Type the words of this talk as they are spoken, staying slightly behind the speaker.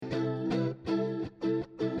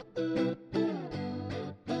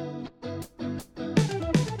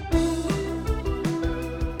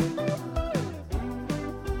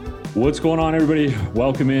What's going on, everybody?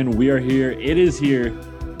 Welcome in. We are here. It is here.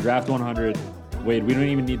 Draft 100. Wait, we don't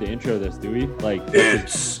even need to intro this, do we?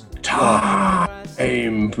 It's time.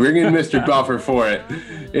 Bring in Mr. Buffer for it.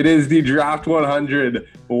 It is the Draft 100.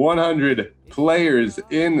 100 players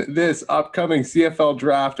in this upcoming CFL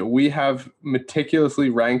draft. We have meticulously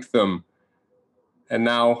ranked them. And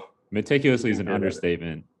now... Meticulously is an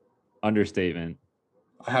understatement. Understatement.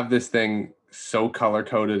 I have this thing so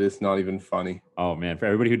color-coded, it's not even funny. Oh, man. For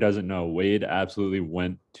everybody who doesn't know, Wade absolutely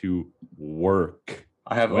went to work.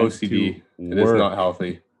 I have OCD. It is not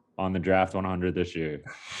healthy. On the Draft 100 this year.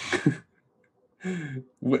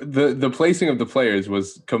 The placing of the players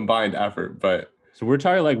was combined effort, but... So we're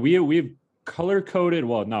talking like we've color-coded...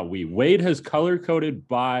 Well, not we. Wade has color-coded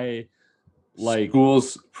by like...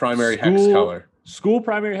 School's primary hex color. School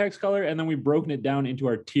primary hex color, and then we've broken it down into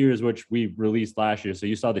our tiers, which we released last year. So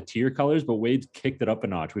you saw the tier colors, but Wade's kicked it up a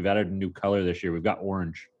notch. We've added a new color this year. We've got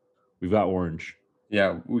orange.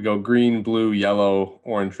 Yeah, we go green, blue, yellow,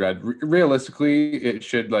 orange, red. Realistically, it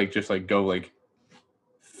should just go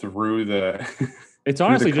through the... It's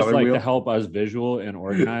honestly just like wheel. To help us visual and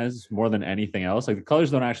organize more than anything else. Like the colors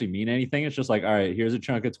don't actually mean anything. It's just like, all right, here's a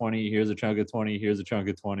chunk of 20, here's a chunk of 20, here's a chunk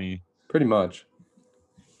of 20. Pretty much.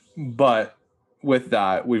 But with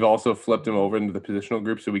that, we've also flipped them over into the positional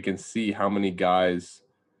group so we can see how many guys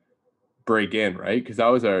break in, right? Because that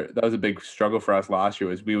was a big struggle for us last year,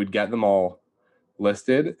 was we would get them all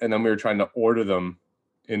listed and then we were trying to order them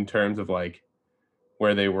in terms of like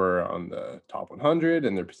where they were on the top 100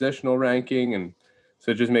 and their positional ranking, and so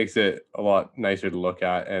it just makes it a lot nicer to look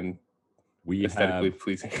at and we aesthetically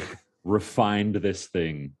pleasing. Refined this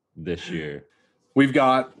thing this year. We've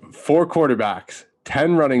got 4 quarterbacks,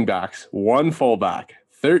 10 running backs, 1 fullback,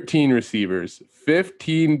 13 receivers,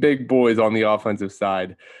 15 big boys on the offensive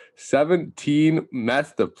side, 17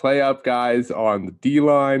 mess the play up guys on the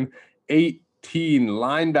D-line, 18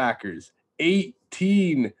 linebackers,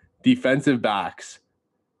 18 defensive backs,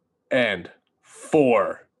 and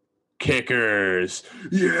 4 kickers.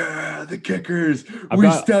 Yeah, the kickers.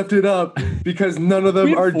 We stepped it up because none of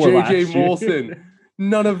them are JJ Molson.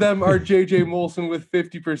 None of them are JJ Molson with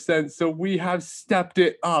 50%. So we have stepped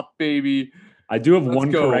it up, baby. I do have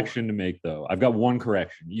one correction to make, though. I've got one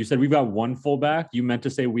correction. You said we've got 1 fullback. You meant to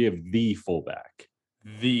say we have the fullback.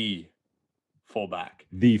 The fullback.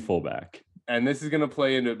 The fullback. And this is going to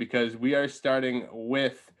play into it because we are starting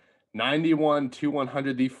with 91 to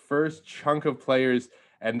 100, the first chunk of players.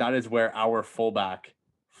 And that is where our fullback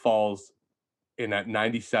falls in at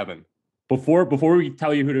 97. Before we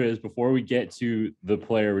tell you who it is, before we get to the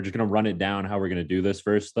player, we're just going to run it down how we're going to do this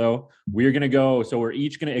first, though. We're going to go, so we're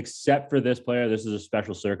each going to, except for this player, this is a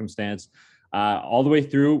special circumstance. All the way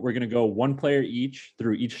through, we're going to go 1 player each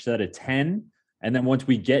through each set of 10. And then once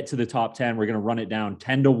we get to the top 10, we're going to run it down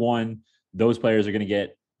 10 to 1. Those players are going to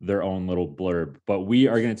get their own little blurb. But we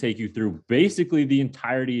are going to take you through basically the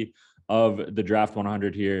entirety of the Draft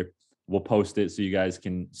 100 here. We'll post it so you guys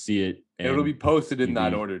can see it. It'll be posted in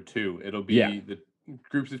that order too. It'll be the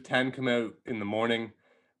groups of 10 come out in the morning,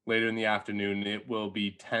 later in the afternoon. It will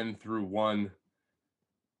be 10 through 1.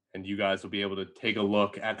 And you guys will be able to take a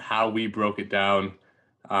look at how we broke it down.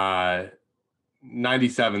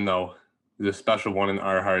 97, though, is a special one in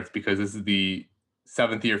our hearts because this is the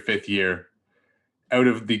 7th year, 5th year out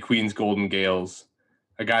of the Queen's Golden Gales,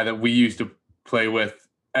 a guy that we used to play with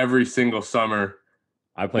every single summer.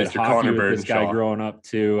 I played hockey with this guy growing up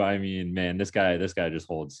too. I mean, man, this guy just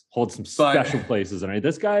holds some special places. And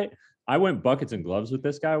this guy, I went buckets and gloves with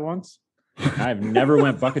this guy once. I've never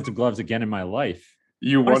went buckets and gloves again in my life.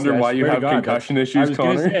 You wonder why you have concussion issues,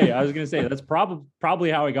 Connor? I was gonna say that's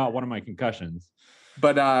probably how I got one of my concussions.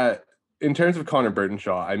 But in terms of Connor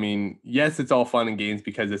Burtonshaw, I mean, yes, it's all fun and games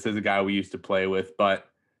because this is a guy we used to play with, but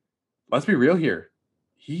let's be real here.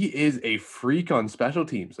 He is a freak on special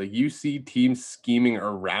teams. Like, you see teams scheming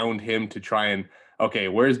around him to try and, okay,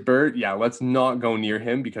 where's Bert? Yeah, let's not go near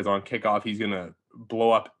him because on kickoff, he's going to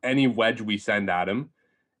blow up any wedge we send at him.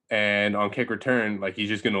 And on kick return, like, he's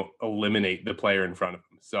just going to eliminate the player in front of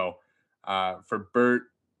him. So for Bert,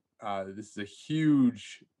 this is a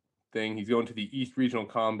huge thing. He's going to the East Regional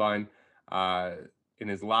Combine in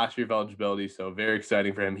his last year of eligibility. So very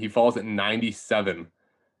exciting for him. He falls at 97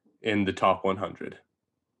 in the top 100.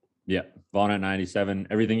 Yeah, falling at 97.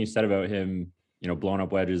 Everything you said about him, blowing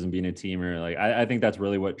up wedges and being a teamer, like I think that's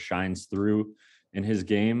really what shines through in his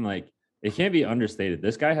game. Like, it can't be understated.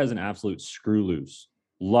 This guy has an absolute screw loose,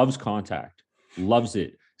 loves contact, loves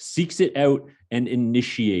it, seeks it out, and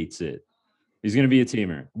initiates it. He's going to be a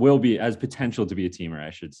teamer, has potential to be a teamer,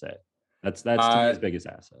 I should say. That's to me his biggest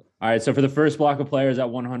asset. All right. So for the first block of players at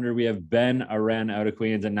 100, we have Ben Aren out of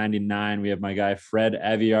Queens. At 99, we have my guy Fred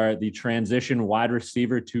Eviart, the transition wide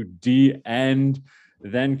receiver to D end.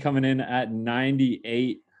 Then coming in at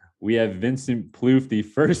 98, we have Vincent Plouffe, the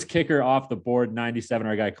first kicker off the board. 97,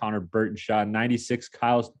 our guy Connor Burtonshaw. 96,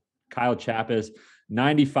 Kyle Chappis.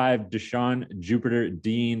 95, Deshaun Jupiter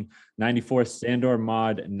Dean. 94, Sandor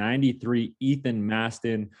Mod. 93, Ethan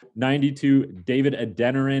Maston. 92, David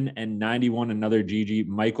Adeniran. And 91, another GG,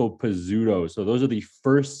 Michael Pizzuto. So those are the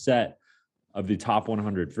first set of the top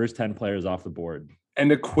 100, first 10 players off the board. And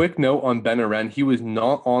a quick note on Ben Aren, he was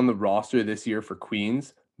not on the roster this year for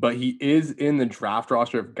Queens, but he is in the draft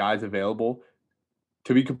roster of guys available.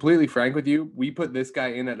 To be completely frank with you, we put this guy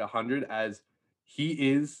in at 100 as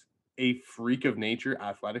he is a freak of nature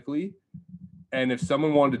athletically. And if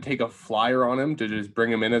someone wanted to take a flyer on him to just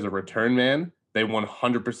bring him in as a return man, they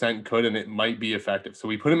 100% could, and it might be effective. So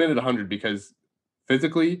we put him in at 100 because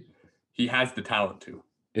physically he has the talent to.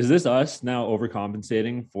 Is this us now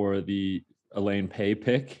overcompensating for the Elaine Pay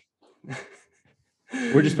pick?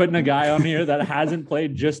 We're just putting a guy on here that hasn't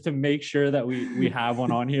played just to make sure that we have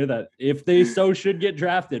one on here that if they so should get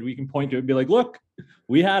drafted, we can point to it and be like, look,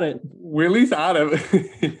 we had it. We at least had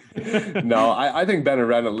him. No, I think Ben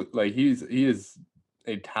Aren, like he is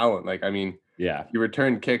a talent. Like, I mean, yeah, he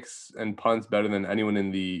returned kicks and punts better than anyone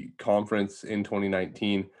in the conference in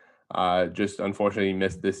 2019. Just unfortunately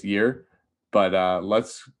missed this year. But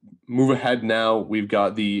let's move ahead now. We've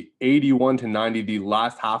got the 81 to 90, the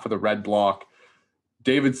last half of the red block.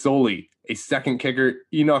 David Soley, a second kicker.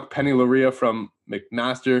 Enoch Penny-Laria from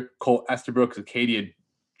McMaster. Cole Esterbrook, Acadia.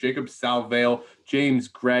 Jacob Salvale. James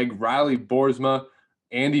Gregg. Riley Boersma.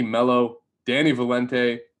 Andy Mello. Danny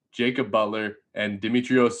Valente. Jacob Butler. And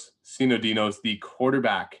Dimitrios Sinodinos, the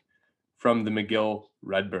quarterback from the McGill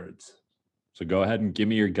Redbirds. So go ahead and give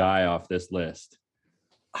me your guy off this list.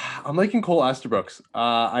 I'm liking Cole Esterbrook.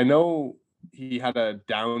 I know he had a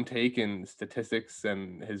down take in statistics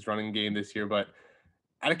and his running game this year, but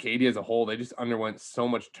at Acadia as a whole, they just underwent so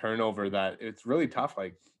much turnover that it's really tough.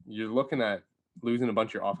 Like, you're looking at losing a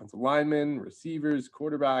bunch of your offensive linemen, receivers,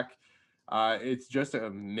 quarterback. It's just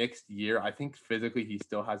a mixed year. I think physically he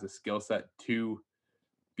still has a skill set to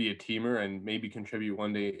be a teamer and maybe contribute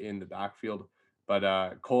one day in the backfield.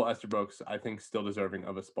 But Cole Esterbrook, I think, still deserving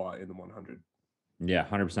of a spot in the 100. Yeah,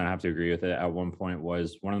 100%. I have to agree with it. At one point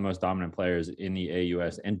was one of the most dominant players in the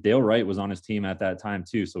AUS. And Dale Wright was on his team at that time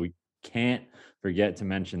too. So we can't forget to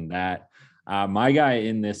mention that. My guy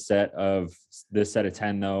in this set of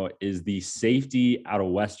 10, though, is the safety out of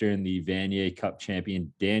Western, the Vanier Cup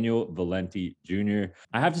champion, Daniel Valenti Jr.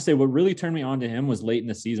 I have to say, what really turned me on to him was late in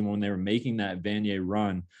the season when they were making that Vanier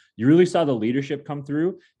run. You really saw the leadership come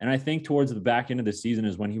through. And I think towards the back end of the season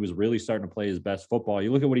is when he was really starting to play his best football.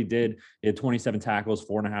 You look at what he did. He had 27 tackles,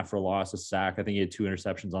 4.5 for a loss, a sack. I think he had 2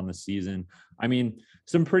 interceptions on the season. I mean,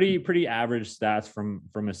 some pretty average stats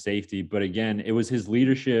from a safety. But again, it was his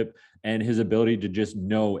leadership and his ability to just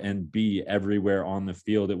know and be everywhere on the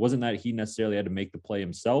field. It wasn't that he necessarily had to make the play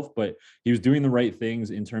himself, but he was doing the right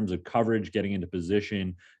things in terms of coverage, getting into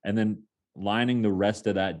position, and then lining the rest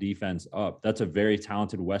of that defense up. That's a very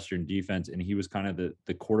talented Western defense, and he was kind of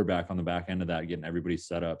the quarterback on the back end of that, getting everybody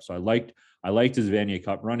set up. So I liked his Vanier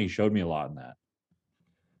Cup run. He showed me a lot in that.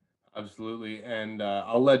 Absolutely. And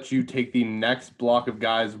I'll let you take the next block of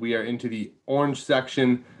guys. We are into the orange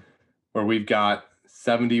section where we've got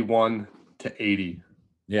 71 to 80.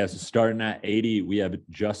 Yeah, so starting at 80, we have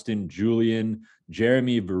Justin Julian,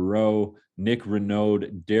 Jeremy Verreau, Nick Renaud,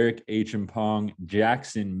 Derek Achimpong,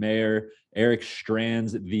 Jackson Mayer, Eric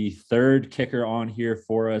Strands, the third kicker on here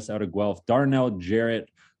for us out of Guelph, Darnell Jarrett,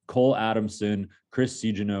 Cole Adamson, Chris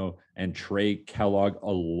Cigino, and Trey Kellogg.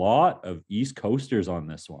 A lot of East Coasters on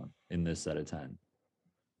this one in this set of 10.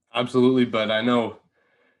 Absolutely, but I know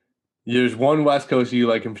there's one West Coast you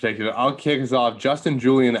like in particular. I'll kick us off. Justin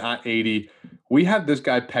Julian at 80. We have this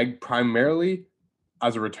guy pegged primarily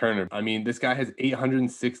as a returner. I mean, this guy has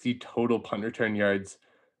 860 total punt return yards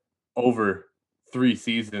over 3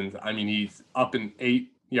 seasons. I mean, he's up in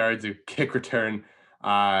 8 yards of kick return.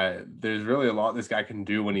 There's really a lot this guy can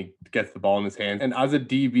do when he gets the ball in his hands. And as a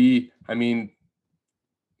DB, I mean,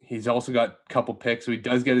 he's also got a couple picks, so he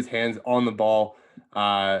does get his hands on the ball.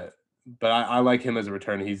 But I like him as a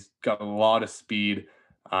returner. He's got a lot of speed,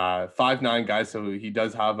 5'9" guy, so he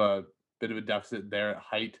does have a bit of a deficit there at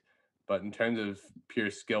height. But in terms of pure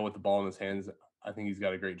skill with the ball in his hands, I think he's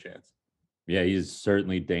got a great chance. Yeah, he's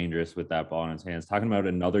certainly dangerous with that ball in his hands. Talking about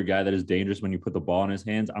another guy that is dangerous when you put the ball in his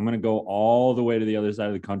hands, I'm going to go all the way to the other side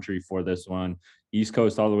of the country for this one. East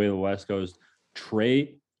Coast all the way to the West Coast.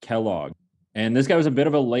 Trey Kellogg. And this guy was a bit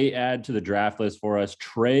of a late add to the draft list for us.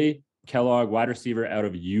 Trey Kellogg, wide receiver out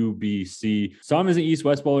of UBC. Saw him as an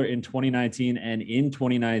East-West bowler in 2019. And in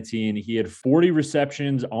 2019, he had 40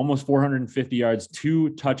 receptions, almost 450 yards, 2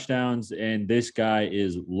 touchdowns. And this guy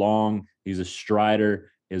is long. He's a strider.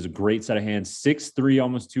 He has a great set of hands, 6'3",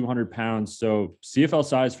 almost 200 pounds. So CFL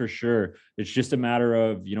size for sure. It's just a matter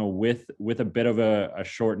of, with a bit of a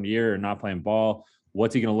shortened year and not playing ball,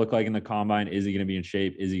 what's he going to look like in the combine? Is he going to be in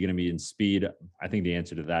shape? Is he going to be in speed? I think the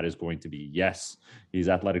answer to that is going to be yes. He's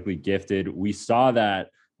athletically gifted. We saw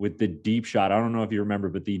that with the deep shot. I don't know if you remember,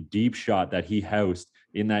 but the deep shot that he housed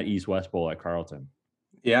in that East-West Bowl at Carleton.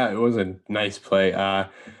 Yeah, it was a nice play.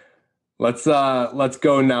 Let's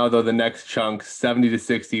go now though. The next chunk,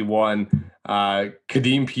 70-61.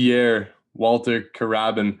 Kadeem Pierre, Walter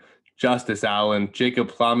Carabin, Justice Allen, Jacob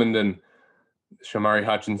Plamondon, Shamari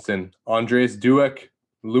Hutchinson, Andres Dueck,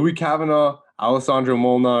 Louis Kavanaugh, Alessandro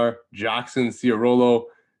Molnar, Jackson Ciarolo,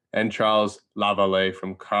 and Charles Lavallee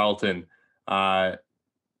from Carleton. Connor,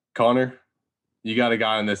 you got a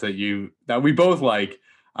guy on this that we both like,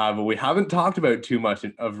 but we haven't talked about too much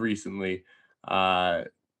of recently.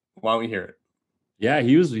 Why don't we hear it? Yeah,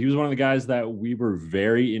 he was one of the guys that we were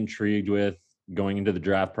very intrigued with going into the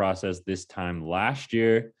draft process this time last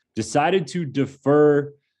year. Decided to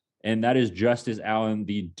defer, and that is Justice Allen,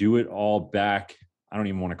 the do-it-all back. I don't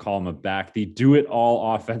even want to call him a back. The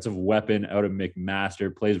do-it-all offensive weapon out of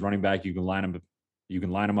McMaster. Plays running back. You can line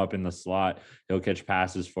him up in the slot. He'll catch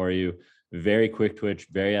passes for you. Very quick twitch,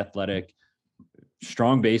 very athletic.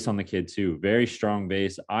 Strong base on the kid too. Very strong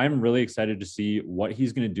base. I'm really excited to see what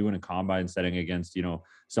he's going to do in a combine setting against,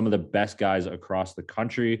 some of the best guys across the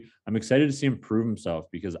country. I'm excited to see him prove himself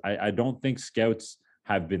because I don't think scouts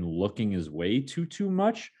have been looking his way too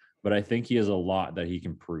much, but I think he has a lot that he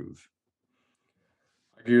can prove.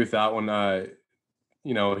 I agree with that one.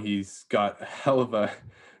 He's got a hell of a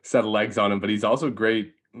set of legs on him, but he's also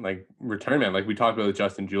great, return man. Like we talked about with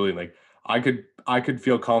Justin Julian, I could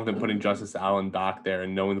feel confident putting Justice Allen back there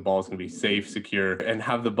and knowing the ball is going to be safe, secure, and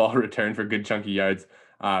have the ball return for good chunky yards,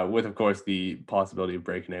 with, of course, the possibility of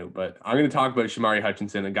breaking out. But I'm going to talk about Shamari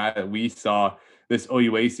Hutchinson, a guy that we saw this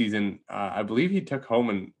OUA season. I believe he took home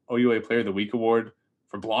an OUA Player of the Week award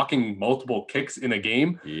for blocking multiple kicks in a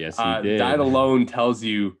game. Yes, he did. That alone tells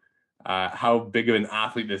you how big of an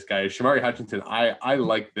athlete this guy is. Shamari Hutchinson, I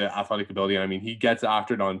like the athletic ability. I mean, he gets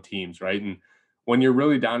after it on teams, right? And when you're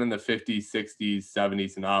really down in the 50s, 60s,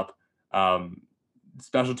 70s and up,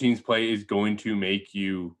 special teams play is going to make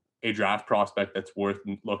you a draft prospect that's worth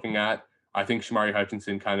looking at. I think Shamari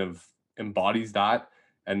Hutchinson kind of embodies that.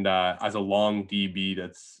 And as a long DB,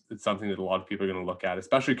 it's something that a lot of people are going to look at,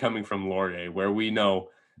 especially coming from Laurier, where we know,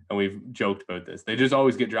 and we've joked about this, they just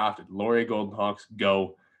always get drafted. Laurier Golden Hawks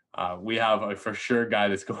go. We have a for sure guy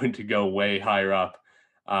that's going to go way higher up.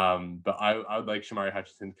 But I would like Shamari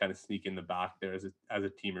Hutchinson to kind of sneak in the back there as a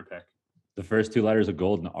teamer pick. The first 2 letters of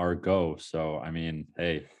Golden are go. So, I mean,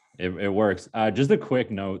 hey, it works. Just a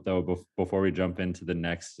quick note, though, before we jump into the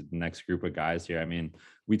next group of guys here. I mean,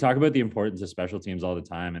 we talk about the importance of special teams all the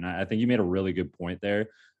time, and I think you made a really good point there.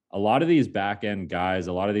 A lot of these back end guys,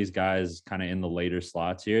 a lot of these guys kind of in the later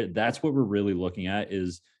slots here, that's what we're really looking at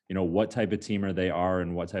is, what type of teamer they are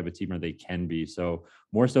and what type of teamer they can be. So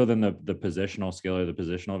more so than the positional skill or the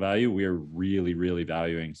positional value, we are really, really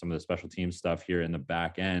valuing some of the special team stuff here in the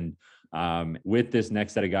back end. With this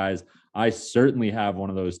next set of guys, I certainly have one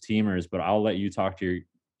of those teamers, but I'll let you talk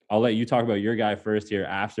about your guy first here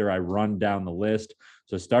after I run down the list.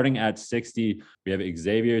 So starting at 60, we have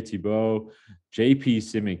Xavier Thibault, JP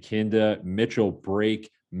Simakinda, Mitchell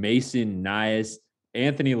Brake, Mason Nias,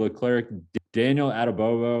 Anthony Leclerc, Daniel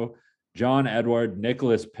Adabobo, John Edward,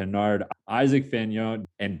 Nicholas Pinard, Isaac Fagnon,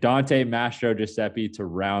 and Dante Mastro Giuseppe to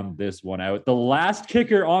round this one out. The last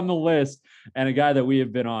kicker on the list, and a guy that we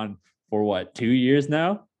have been on for 2 years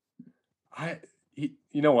now?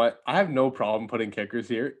 You know what? I have no problem putting kickers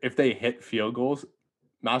here if they hit field goals.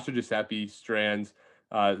 Mastro Giuseppe, Strands,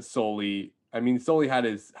 Soli. I mean, Soli had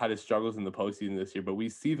his struggles in the postseason this year, but we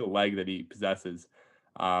see the leg that he possesses.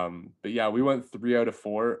 But yeah, we went 3 out of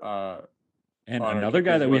 4. And another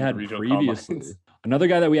guy that we had previously, another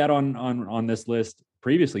guy that we had on this list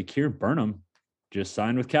previously, Kieran Burnham, just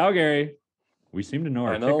signed with Calgary. We seem to know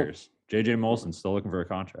our kickers. JJ Molson still looking for a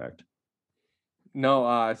contract. No,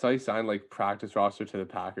 I saw he signed practice roster to the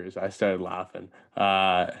Packers. I started laughing.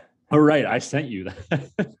 Oh, right. I sent you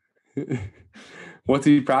that. What's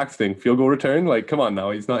he practicing? Field goal return? Come on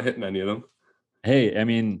now. He's not hitting any of them. Hey, I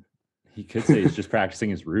mean, he could say he's just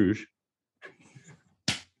practicing his rouge.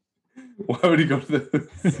 Why would he go to the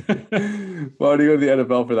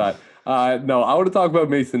NFL for that? No, I want to talk about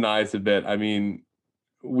Mason Nyhus a bit. I mean,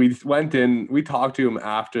 we talked to him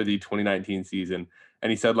after the 2019 season, and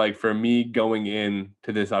he said, like, for me going in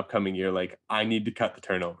to this upcoming year, like, I need to cut the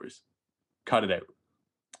turnovers, cut it out.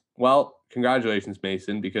 Well, congratulations,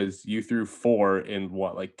 Mason, because you threw 4 in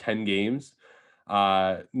what, like 10 games.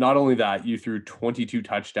 Not only that, you threw 22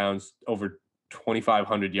 touchdowns, over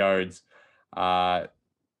 2,500 yards. Like,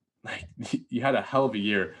 you had a hell of a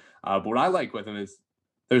year. But what I like with him is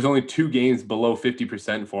there's only 2 games below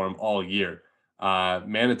 50% for him all year.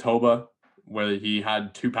 Manitoba, where he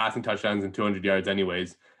had 2 passing touchdowns and 200 yards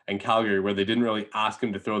anyways, and Calgary, where they didn't really ask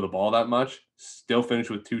him to throw the ball that much, still finished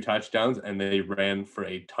with 2 touchdowns, and they ran for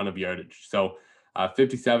a ton of yardage. So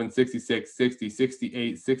 57, 66, 60,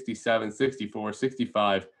 68, 67, 64,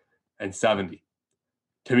 65, and 70.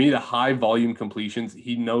 To me, the high volume completions,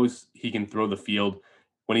 he knows he can throw the field.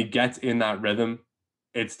 When he gets in that rhythm,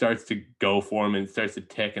 it starts to go for him and it starts to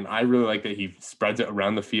tick. And I really like that he spreads it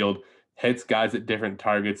around the field, hits guys at different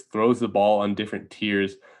targets, throws the ball on different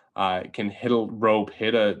tiers, can hit a rope,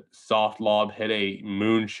 hit a soft lob, hit a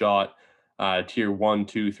moonshot, tier 1,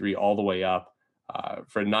 2, 3, all the way up.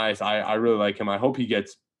 For Nyhus, I really like him. I hope he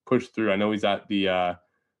gets pushed through. I know he's at the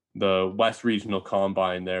West Regional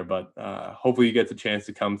Combine there, but hopefully he gets a chance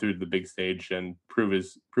to come through to the big stage and prove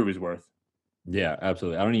his worth. Yeah,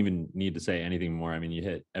 absolutely. I don't even need to say anything more. I mean, you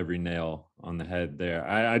hit every nail on the head there.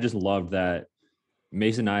 I just loved that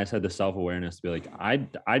Mason Nyhus had the self-awareness to be like,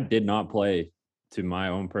 I did not play to my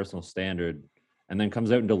own personal standard, and then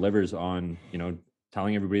comes out and delivers on,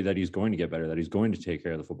 telling everybody that he's going to get better, that he's going to take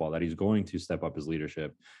care of the football, that he's going to step up his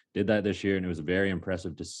leadership. Did that this year, and it was very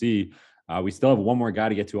impressive to see. We still have one more guy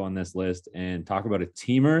to get to on this list and talk about a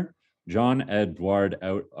teamer, John Edouard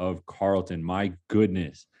out of Carleton. My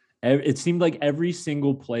goodness. It seemed like every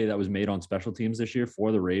single play that was made on special teams this year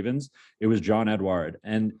for the Ravens, it was John Edouard.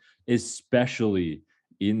 And especially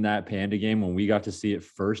in that Panda game, when we got to see it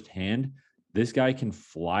firsthand, this guy can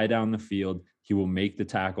fly down the field. He will make the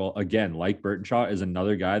tackle. Again, like Burtonshaw, is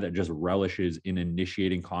another guy that just relishes in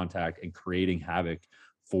initiating contact and creating havoc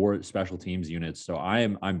for special teams units. So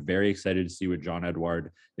I'm very excited to see what John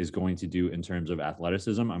Edouard is going to do in terms of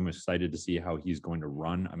athleticism. I'm excited to see how he's going to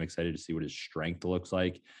run. I'm excited to see what his strength looks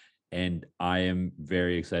like. And I am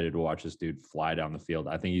very excited to watch this dude fly down the field.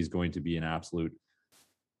 I think he's going to be an absolute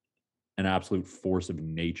force of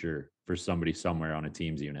nature for somebody somewhere on a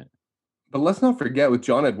team's unit. But let's not forget with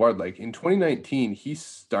John Edouard, like in 2019, he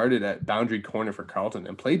started at boundary corner for Carleton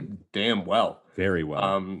and played damn well. Very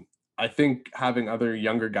well. I think having other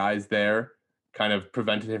younger guys there kind of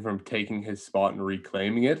prevented him from taking his spot and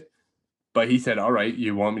reclaiming it. But he said, all right,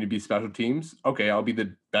 you want me to be special teams? Okay, I'll be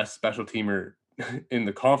the best special teamer in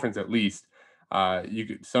the conference at least.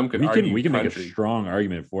 Some could argue we can make a strong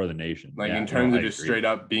argument for the nation. Like, in terms of just straight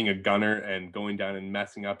up being a gunner and going down and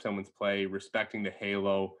messing up someone's play, respecting the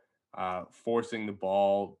halo, forcing the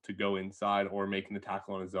ball to go inside or making the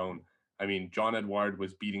tackle on his own. I mean, John Edouard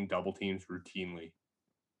was beating double teams routinely.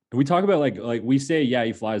 We talk about like we say, yeah,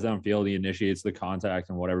 he flies downfield, he initiates the contact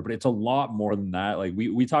and whatever, but it's a lot more than that. Like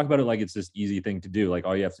we talk about it like it's this easy thing to do. Like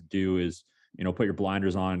all you have to do is, put your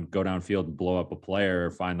blinders on, go downfield and blow up a player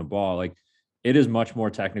or find the ball. Like it is much more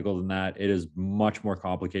technical than that. It is much more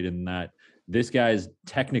complicated than that. This guy's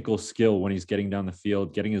technical skill when he's getting down the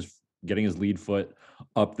field, getting his lead foot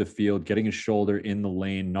up the field, getting his shoulder in the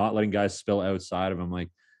lane, not letting guys spill outside of him. Like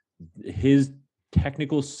his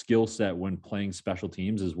technical skill set when playing special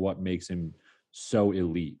teams is what makes him so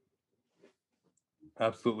elite.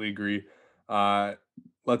 Absolutely agree.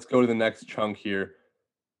 Let's go to the next chunk here.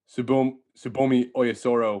 Subomi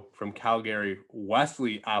Oyasoro from Calgary,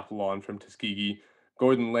 Wesley Apollon from Tuskegee,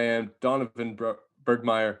 Gordon Lamb, Donovan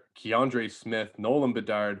Bergmeyer, Keandre Smith, Nolan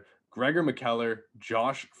Bedard, Gregor McKellar,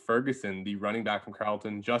 Josh Ferguson, the running back from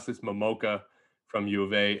Carleton, Justice Momoka from U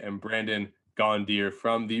of A, and Brandon Gondier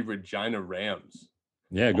from the Regina Rams.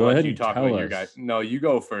 Yeah, go ahead and talk tell about us. Your guy. No, you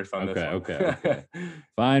go first on this one. Okay.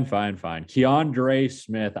 Fine. Keandre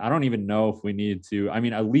Smith. I don't even know if we need to. I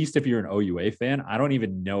mean, at least if you're an OUA fan, I don't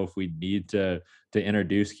even know if we need to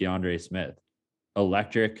introduce Keandre Smith.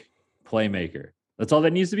 Electric playmaker. That's all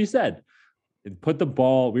that needs to be said. Put the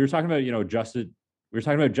ball. We were talking about,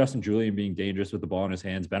 Justin Julian being dangerous with the ball in his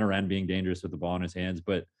hands, Ben Aren being dangerous with the ball in his hands,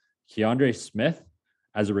 but Keandre Smith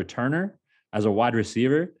as a returner, as a wide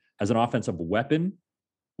receiver, as an offensive weapon,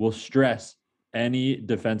 will stress any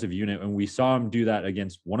defensive unit. And we saw him do that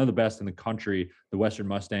against one of the best in the country, the Western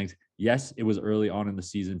Mustangs. Yes, it was early on in the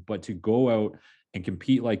season, but to go out and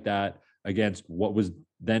compete like that against what was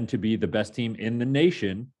then to be the best team in the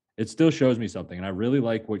nation it still shows me something. And I really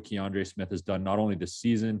like what Keandre Smith has done, not only this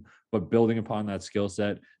season, but building upon that skill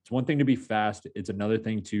set. It's one thing to be fast. It's another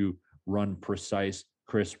thing to run precise,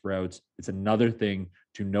 crisp routes. It's another thing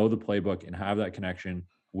to know the playbook and have that connection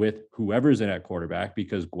with whoever's in at quarterback,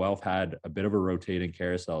 because Guelph had a bit of a rotating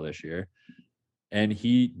carousel this year, and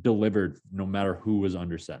he delivered no matter who was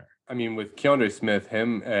under center. I mean, with Keandre Smith,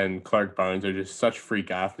 him and Clark Barnes are just such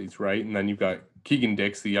freak athletes, right? And then you've got Keegan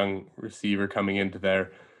Dix, the young receiver, coming into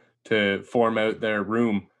there to form out their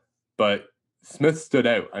room. But Smith stood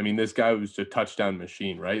out. I mean, this guy was a touchdown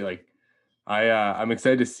machine, right? Like, I'm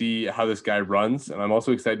excited to see how this guy runs, and I'm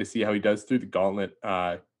also excited to see how he does through the gauntlet,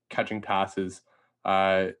 catching passes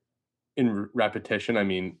in repetition. I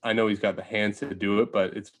mean, I know he's got the hands to do it,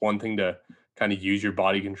 but it's one thing to kind of use your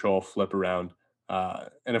body control, flip around.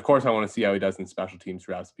 And of course, I want to see how he does in special teams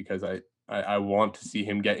reps, because I want to see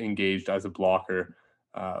him get engaged as a blocker,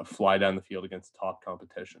 fly down the field against top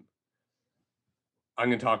competition. I'm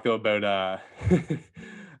going to talk, though, about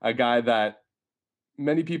a guy that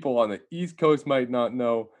many people on the East Coast might not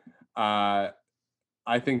know. I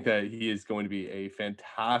think that he is going to be a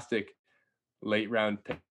fantastic late round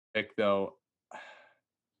pick, though.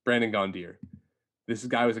 Brandon Gondier. This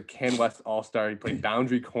guy was a Can West All-Star. He played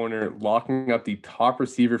boundary corner, locking up the top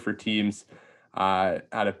receiver for teams at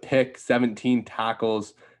a pick, 17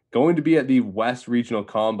 tackles, going to be at the West Regional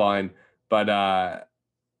Combine. But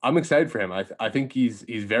I'm excited for him. I think he's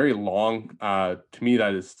very long. To me,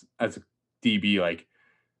 that is, as a DB, like,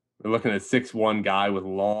 we're looking at a 6'1" guy with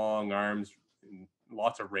long arms,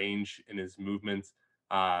 lots of range in his movements.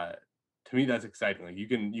 To me, that's exciting. Like, you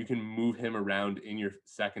can move him around in your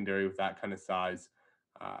secondary with that kind of size,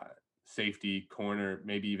 safety, corner,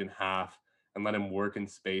 maybe even half, and let him work in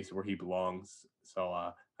space where he belongs.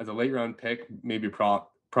 So as a late round pick, maybe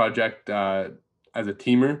project as a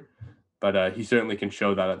teamer, but he certainly can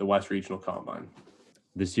show that at the West Regional Combine.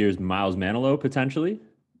 This year's Miles Manilow, potentially?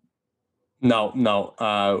 No.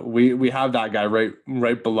 We have that guy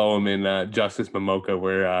right below him in Justice Momoka,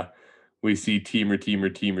 where we see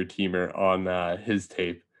teamer on his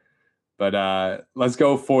tape. But let's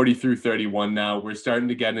go 40 through 31 now. We're starting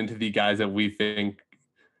to get into the guys that we think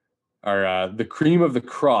are the cream of the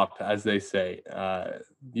crop, as they say.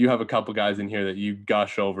 You have a couple guys in here that you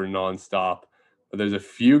gush over nonstop, but there's a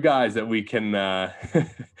few guys that we can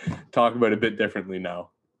talk about a bit differently now.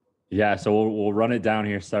 Yeah, so we'll run it down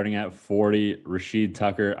here, starting at 40. Rashid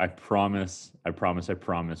Tucker. I promise.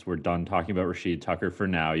 We're done talking about Rashid Tucker for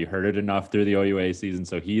now. You heard it enough through the OUA season,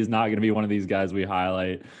 so he's not going to be one of these guys we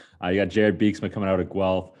highlight. You got Jared Beeksma coming out of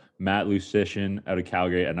Guelph, Matt Lucician out of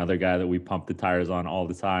Calgary, another guy that we pump the tires on all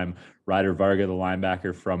the time. Ryder Varga, the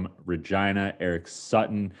linebacker from Regina, Eric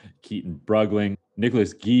Sutton, Keaton Brugling,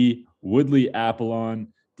 Nicholas Gee, Woodley Apollon,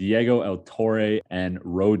 Diego El Torre, and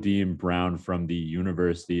Rodeem Brown from the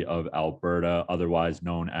University of Alberta, otherwise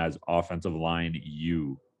known as Offensive Line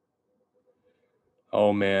U.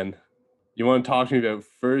 Oh, man. You want to talk to me about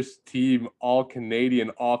first team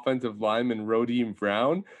All-Canadian offensive lineman Rodeem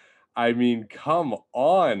Brown? I mean, come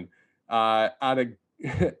on. At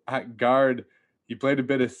guard, he played a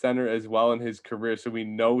bit of center as well in his career, so we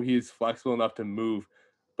know he's flexible enough to move.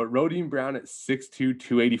 But Rodeem Brown at 6'2",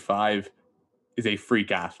 285 is a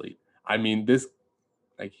freak athlete. I mean, this,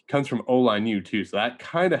 like, he comes from O-line U too, so that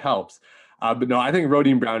kind of helps. But no, I think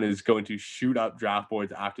Rodeem Brown is going to shoot up draft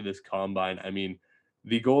boards after this combine. I mean,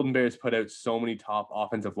 the Golden Bears put out so many top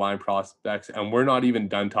offensive line prospects, and we're not even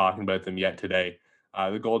done talking about them yet today.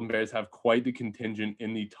 The Golden Bears have quite the contingent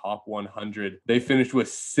in the top 100. They finished with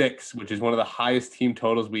 6, which is one of the highest team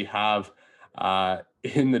totals we have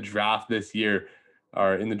in the draft this year,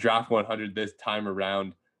 or in the draft 100 this time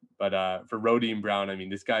around. But for Rodeem Brown, I mean,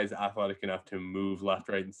 this guy is athletic enough to move left,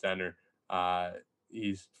 right, and center.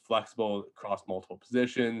 He's flexible across multiple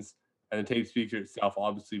positions. And the tape speaks for itself.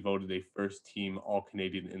 Obviously voted a first-team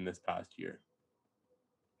All-Canadian in this past year.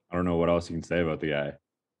 I don't know what else you can say about the guy.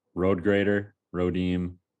 Road grader,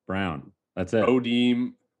 Rodeem Brown. That's it.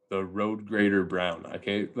 Rodeem, the road grader Brown.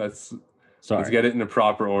 Okay, let's get it in the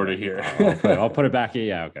proper order here. I'll put it back.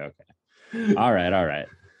 Yeah, okay. All right.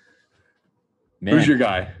 Man. Who's your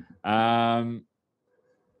guy?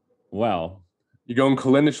 Well, you going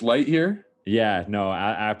Kalinic Light here? Yeah, no,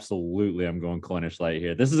 absolutely. I'm going Kalinic Light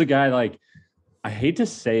here. This is a guy, like, I hate to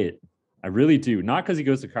say it. I really do. Not because he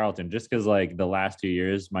goes to Carleton, just because, like, the last 2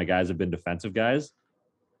 years, my guys have been defensive guys.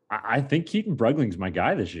 I think Keaton Brugling's my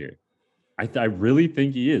guy this year. I really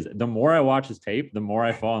think he is. The more I watch his tape, the more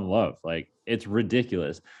I fall in love. Like, it's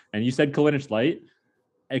ridiculous. And you said Kalinic Light.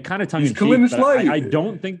 it kind of tongue He's in cheek, Kalinic but light. I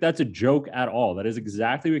don't think that's a joke at all. That is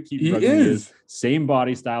exactly what Keaton He Brugling is. is. Same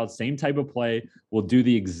body style, same type of play. Will do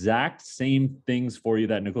the exact same things for you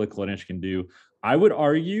that Nikola Kalinic can do. I would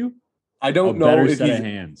argue I don't a know better if set he's of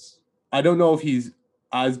hands. I don't know if he's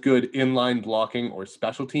as good inline blocking or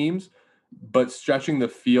special teams, but stretching the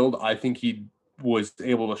field, I think he was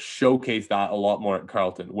able to showcase that a lot more at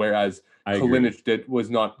Carleton, whereas I agree. Kalinic was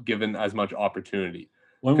not given as much opportunity.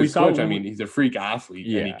 When we Because saw, Kalinic, I mean, he's a freak athlete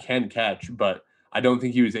and he yeah, can catch, but I don't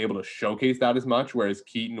think he was able to showcase that as much, whereas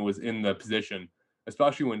Keaton was in the position,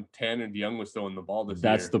 especially when Tanner DeYoung was throwing the ball this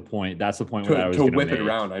that's year, the point. That's the point what I was to going to whip make. it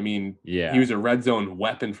around. I mean, Yeah, he was a red zone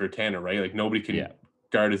weapon for Tanner, right? Like nobody can yeah.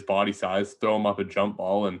 guard his body size, throw him up a jump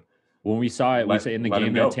ball, and When we saw it, we said in the let him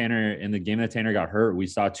game go. that Tanner got hurt, we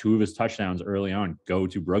saw 2 of his touchdowns early on go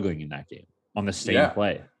to Brugling in that game on the same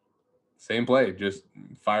play. Same play, just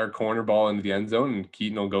fire corner ball into the end zone and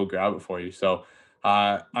Keaton will go grab it for you. So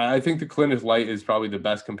I think the Kalinic light is probably the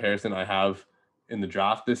best comparison I have in the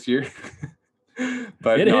draft this year.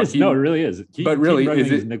 But it is. No, it really is. But really,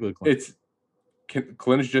 is Nikola Kalinic. It's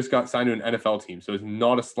Kalinic just got signed to an NFL team, so it's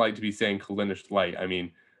not a slight to be saying Kalinic light. I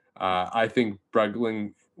mean, I think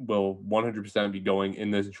Brugling will 100% be going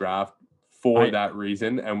in this draft for that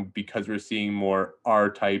reason, and because we're seeing more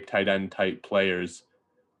R-type, tight end type players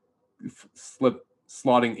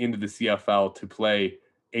slotting into the CFL to play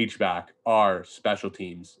H-back, R, special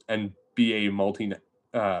teams, and be a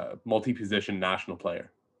multi-position national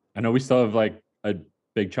player. I know we still have like a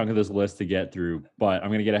big chunk of this list to get through, but I'm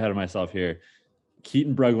going to get ahead of myself here.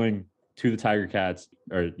 Keaton Brugling to the Tiger Cats,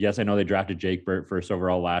 or yes, I know they drafted Jake Burt first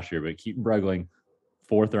overall last year, but Keaton Brugling,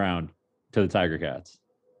 4th round to the Tiger Cats.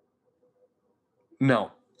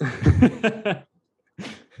 No.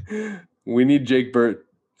 We need Jake Burt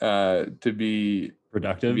to be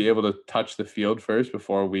productive, to be able to touch the field first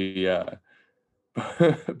before we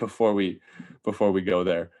before we go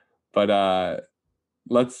there. But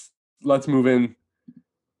let's move in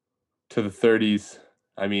to the 30s.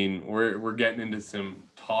 I mean, we're getting into some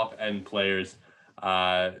top end players.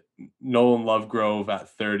 Nolan Lovegrove at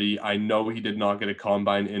 30. I know he did not get a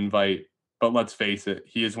combine invite, but let's face it,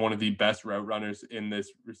 he is one of the best route runners in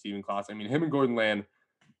this receiving class. I mean, him and Gordon Lamb,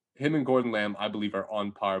 I believe, are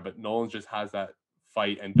on par, but Nolan just has that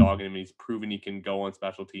fight and dog in him. He's proven he can go on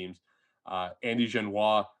special teams. Andy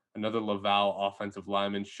Genois, another Laval offensive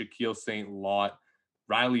lineman, Shaquille St. Lot,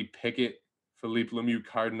 Riley Pickett, Philippe Lemieux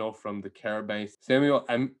Cardinal from the Carabins, Samuel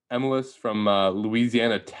Emelis from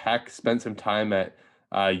Louisiana Tech, spent some time at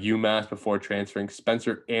UMass before transferring,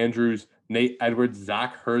 Spencer Andrews, Nate Edwards,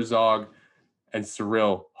 Zach Herzog, and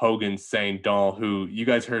Cyril Hogan St. Donald, who you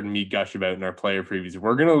guys heard me gush about in our player previews.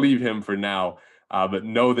 We're going to leave him for now, but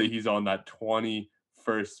know that he's on that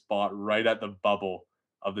 21st spot right at the bubble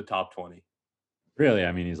of the top 20. Really?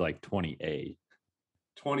 I mean, he's like 20A.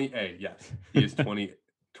 20A, yes. He is 20A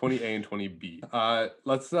and 20B.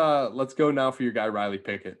 Let's go now for your guy, Riley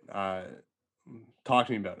Pickett. Talk to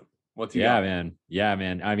me about him. What's he got? Yeah,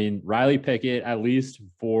 man. I mean, Riley Pickett, at least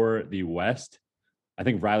for the West, I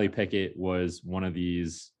think Riley Pickett was one of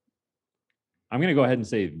these. I'm going to go ahead and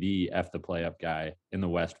say the F the play up guy in the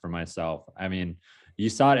West for myself. I mean, you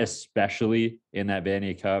saw it especially in that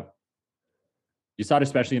Vanier Cup. You saw it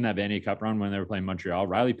especially in that Vanier Cup run when they were playing Montreal.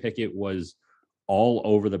 Riley Pickett was all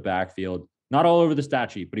over the backfield, not all over the stat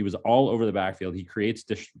sheet, but he was all over the backfield. He creates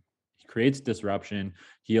disruption.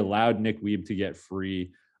 He allowed Nick Weeb to get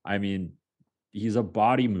free. I mean, he's a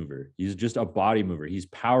body mover. He's just a body mover. He's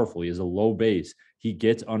powerful. He has a low base. He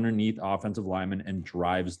gets underneath offensive linemen and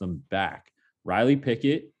drives them back. Riley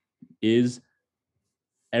Pickett is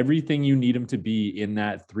everything you need him to be in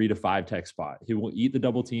that 3 to 5 tech spot. He will eat the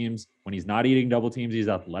double teams. When he's not eating double teams, he's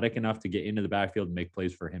athletic enough to get into the backfield and make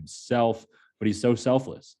plays for himself, but he's so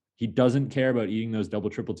selfless. He doesn't care about eating those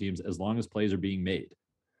double triple teams as long as plays are being made.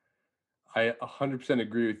 I 100%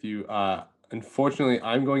 agree with you. Unfortunately,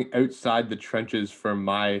 I'm going outside the trenches for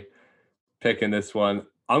my pick in this one.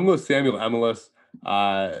 I'm going with Samuel Emelis.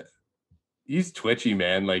 He's twitchy,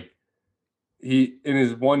 man. Like he in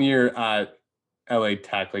his 1 year at LA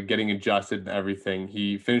Tech, like getting adjusted and everything,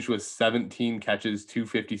 he finished with 17 catches,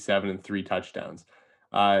 257, and 3 touchdowns.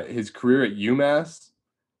 His career at UMass,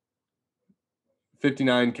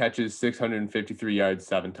 59 catches, 653 yards,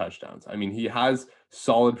 7 touchdowns. I mean, he has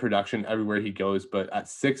solid production everywhere he goes, but at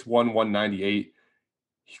 6'1", 198,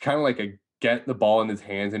 he's kind of like a get the ball in his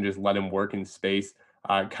hands and just let him work in space.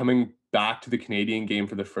 Coming back to the Canadian game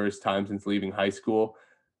for the first time since leaving high school,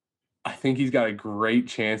 I think he's got a great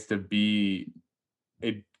chance to be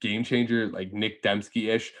a game changer, like Nick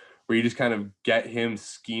Dembski-ish, where you just kind of get him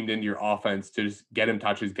schemed into your offense to just get him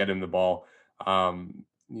touches, get him the ball.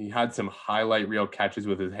 He had some highlight reel catches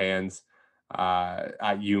with his hands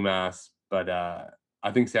at UMass, but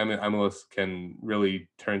I think Samuel Emilus can really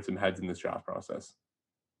turn some heads in this draft process.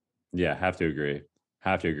 Yeah, have to agree.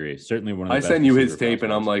 Have to agree. Certainly one of the I best sent you his receiver tape,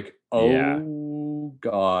 and I'm prospects. like, oh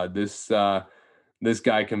God, this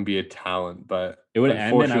guy can be a talent. But It would end, and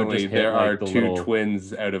I would unfortunately, just hit there are like the two little.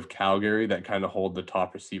 twins out of Calgary that kind of hold the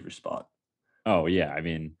top receiver spot. Oh yeah, I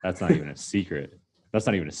mean that's not even a secret. That's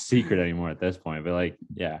not even a secret anymore at this point. But like,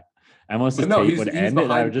 yeah, MLS's But no, tape would he's end,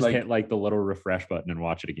 and I would behind just like hit like the little refresh button and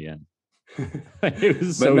watch it again. It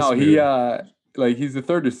was but so no, smooth. he's the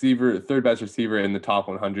third best receiver in the top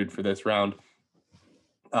 100 for this round.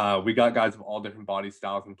 We got guys of all different body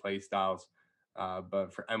styles and play styles.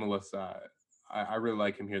 But for Emilus, I really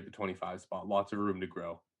like him here at the 25 spot. Lots of room to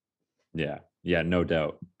grow. Yeah, no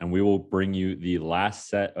doubt. And we will bring you the last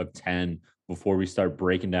set of 10 before we start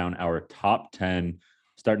breaking down our top 10.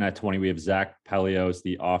 Starting at 20, we have Zach Pelios,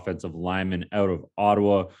 the offensive lineman out of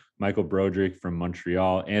Ottawa, Michael Broderick from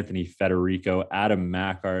Montreal, Anthony Federico, Adam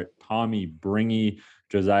Mackart, Tommy Bringy,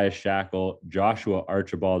 Josiah Shackle, Joshua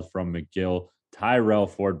Archibald from McGill, Tyrell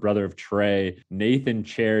Ford, brother of Trey, Nathan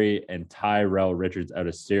Cherry, and Tyrell Richards out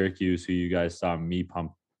of Syracuse, who you guys saw me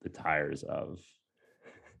pump the tires of.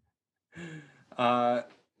 I'm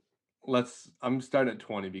starting at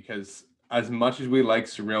 20 because as much as we like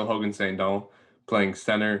Cyril Hogan St. Don playing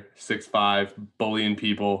center, 6'5", bullying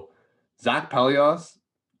people, Zach Pelios,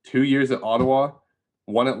 2 years at Ottawa,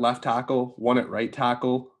 one at left tackle, one at right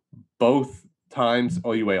tackle, both times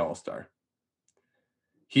OUA All-Star.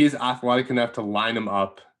 He is athletic enough to line him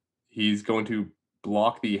up. He's going to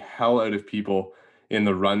block the hell out of people in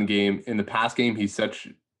the run game. In the pass game, he's such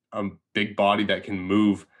a big body that can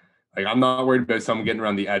move. Like, I'm not worried about someone getting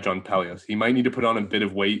around the edge on Pelios. He might need to put on a bit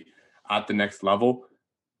of weight at the next level,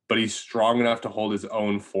 but he's strong enough to hold his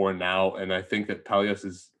own for now. And I think that Pelios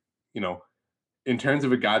is, in terms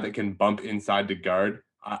of a guy that can bump inside the guard,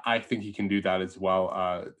 I think he can do that as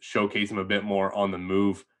well. Showcase him a bit more on the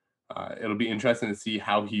move. It'll be interesting to see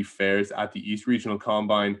how he fares at the East Regional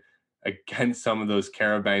Combine against some of those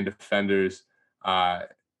Carabang defenders. But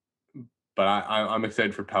I'm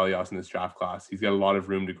excited for Pelios in this draft class. He's got a lot of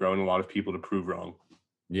room to grow and a lot of people to prove wrong.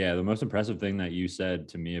 Yeah, the most impressive thing that you said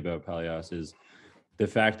to me about Pelios is the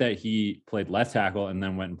fact that he played left tackle and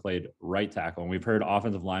then went and played right tackle. And we've heard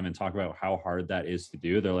offensive linemen talk about how hard that is to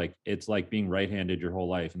do. They're like, it's like being right-handed your whole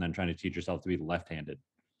life and then trying to teach yourself to be left-handed.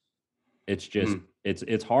 It's just,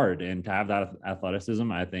 it's hard. And to have that athleticism,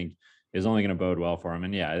 I think, is only going to bode well for him.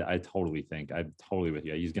 And yeah, I totally think, I'm totally with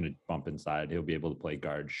you. He's going to bump inside. He'll be able to play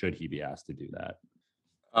guard should he be asked to do that.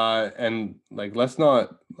 And like, let's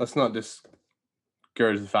not discourage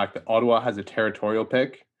the fact that Ottawa has a territorial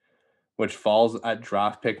pick, which falls at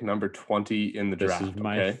draft pick number 20 in the draft. This is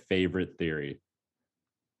my favorite theory.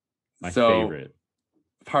 My so, favorite.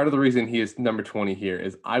 Part of the reason he is number 20 here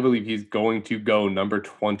is I believe he's going to go number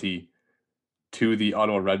 20 to the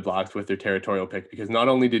Ottawa Red Blacks with their territorial pick, because not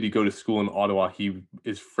only did he go to school in Ottawa, he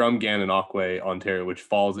is from Gananoque, Ontario, which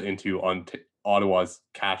falls into Ottawa's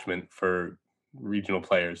catchment for regional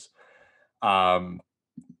players. I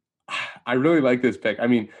really like this pick. I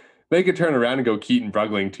mean, they could turn around and go Keaton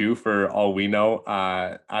Brugling too, for all we know,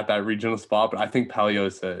 at that regional spot. But I think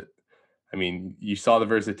Pelios, you saw the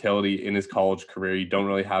versatility in his college career. You don't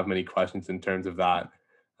really have many questions in terms of that.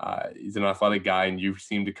 He's an athletic guy, and you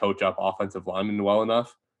seem to coach up offensive linemen well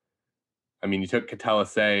enough. I mean, you took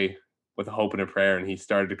Katela with a hope and a prayer, and he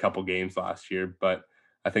started a couple games last year. But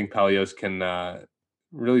I think Pelios can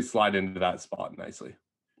really slide into that spot nicely.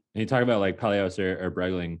 And you talk about like Pelios or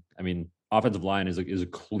Bregling. I mean, offensive line is a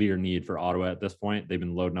clear need for Ottawa at this point. They've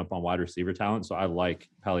been loading up on wide receiver talent. So I like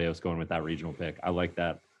Pelios going with that regional pick. I like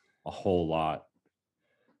that a whole lot.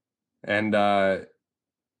 And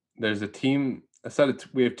there's a team,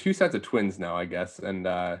 we have two sets of twins now, I guess. And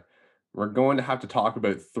we're going to have to talk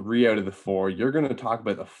about 3 out of the 4. You're going to talk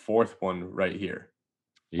about the 4th one right here.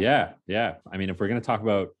 Yeah. I mean, if we're going to talk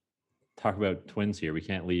about twins here, we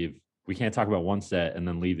can't talk about one set and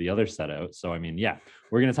then leave the other set out. So, I mean, yeah,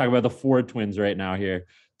 we're going to talk about the Ford twins right now here.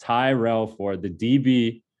 Tyrell Ford, the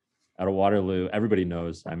DB out of Waterloo. Everybody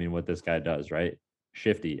knows, I mean, what this guy does, right?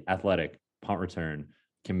 Shifty, athletic, punt return,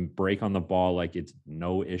 can break on the ball like it's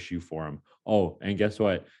no issue for him. Oh, and guess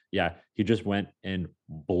what? Yeah, he just went and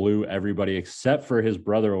blew everybody except for his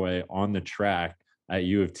brother away on the track at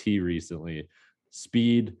U of T recently.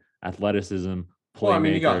 Speed, athleticism, playmaker. Well, I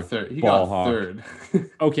mean, he got third.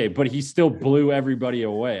 Okay, but he still blew everybody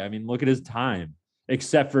away. I mean, look at his time.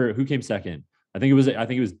 Except for who came second? I think it was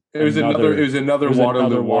another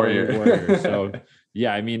Waterloo Warrior. So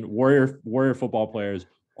yeah, I mean, Warrior football players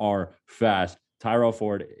are fast, Tyrell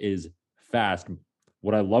Ford is fast.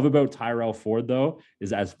 What I love about Tyrell Ford, though,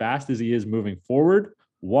 is as fast as he is moving forward,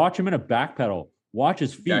 watch him in a back pedal. Watch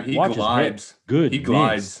his feet. Yeah, he Watch his hips. glides. Good He miss.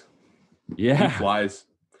 glides. He Yeah. flies.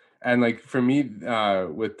 And like for me,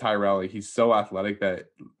 with Tyrell, like, he's so athletic that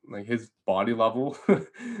like his body level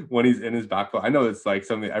when he's in his back foot, I know it's like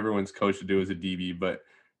something everyone's coached to do as a DB, but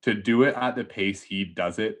to do it at the pace he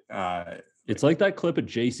does it, It's like that clip of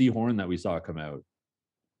JC Horn that we saw come out.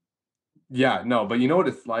 yeah, no, but you know what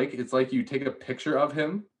it's like? It's like you take a picture of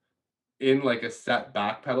him in like a set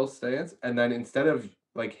back pedal stance, and then instead of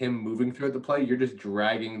like him moving throughout the play, you're just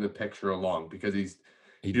dragging the picture along because he's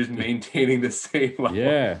just maintaining the same level.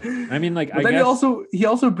 Yeah. I mean, like, but I then guess he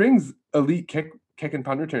also brings elite kick and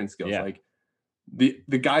punt return skills. Yeah. Like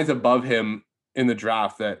the guys above him in the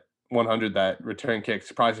draft that 100 that return kick,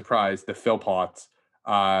 surprise, surprise, the Phil Potts,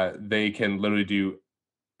 they can literally do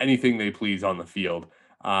anything they please on the field.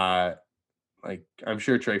 Like I'm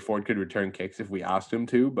sure Trey Ford could return kicks if we asked him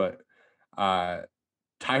to, but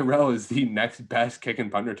Tyrell is the next best kick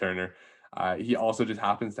and punt returner. He also just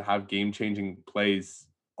happens to have game-changing plays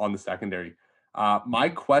on the secondary. My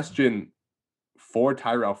question for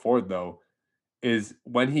Tyrell Ford, though, is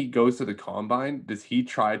when he goes to the combine, does he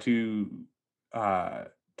try to Tunde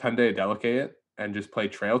Adeleke it and just play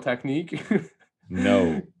trail technique?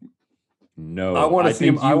 No. I want to see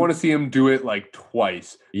him. I want to see him do it like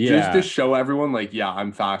twice, just to show everyone, like, yeah,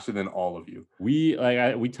 I'm faster than all of you. We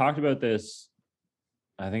talked about this,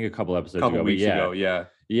 I think, a couple episodes ago. Weeks ago, yeah.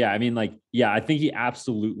 I mean, like, yeah, I think he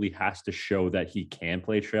absolutely has to show that he can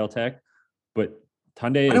play trail tech, but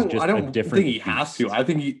Tunde is just a different. Think he has to. I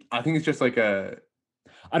think it's just like a.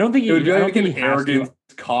 I don't think it would be like an arrogant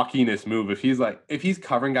cockiness move if he's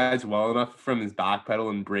covering guys well enough from his back pedal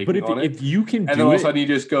and breaking on it. If you can, and then all of a sudden he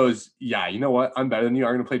just goes, yeah, you know what? I'm better than you.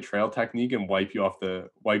 I'm going to play trail technique and wipe you off the.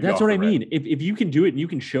 That's what I mean. If you can do it and you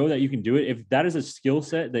can show that you can do it, if that is a skill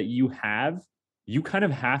set that you have, you kind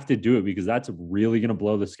of have to do it because that's really going to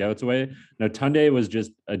blow the scouts away. Now, Tunde was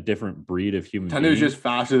just a different breed of human being. Tunde was just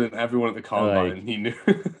faster than everyone at the combine. Like, he knew.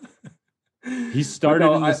 He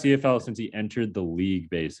started in the CFL since he entered the league,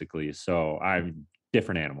 basically. So I'm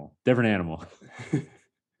different animal.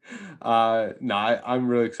 I'm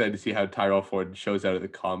really excited to see how Tyrell Ford shows out at the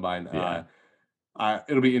combine. Yeah.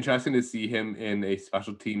 It'll be interesting to see him in a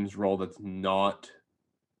special teams role that's not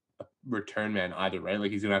a return man either, right?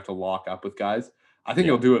 Like he's gonna have to lock up with guys. I think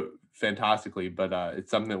he'll do it fantastically, but it's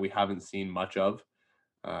something that we haven't seen much of.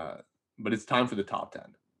 But it's time for the top 10.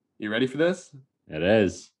 You ready for this? It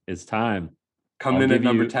is. It's time. Coming in at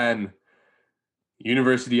number 10,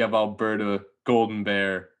 University of Alberta Golden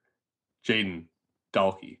Bear, Jayden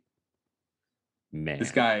Dalkey. Man,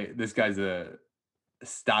 this guy's a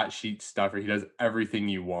stat sheet stuffer. He does everything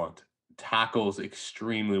you want. Tackles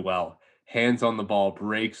extremely well. Hands on the ball,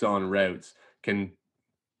 breaks on routes, can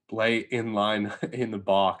play in line in the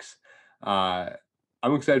box. I'm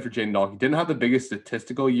excited for Jayden Dalkey. Didn't have the biggest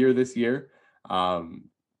statistical year this year.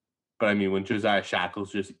 But I mean, when Josiah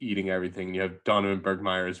Shackle's just eating everything, and you have Donovan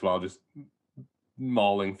Bergmeyer as well, just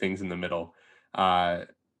mauling things in the middle. I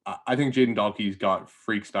think Jayden Dalkey's got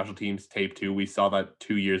freak special teams tape too. We saw that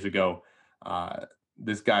 2 years ago.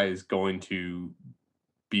 This guy is going to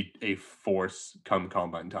be a force come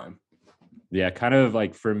combine time. Yeah, kind of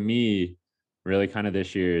like for me, really kind of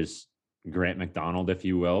this year's Grant McDonald, if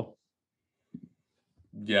you will.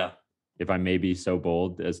 Yeah. If I may be so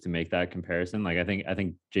bold as to make that comparison. Like I think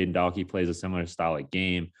Jayden Dalkey plays a similar style of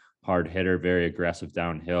game, hard hitter, very aggressive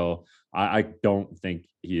downhill. I don't think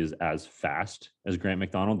he is as fast as Grant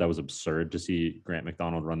McDonald. That was absurd to see Grant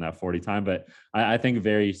McDonald run that 40 time, but I think a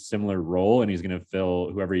very similar role, and he's going to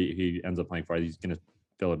fill whoever he ends up playing for. He's going to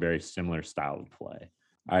fill a very similar style of play.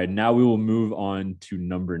 All right, now we will move on to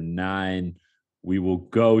number 9. We will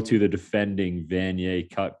go to the defending Vanier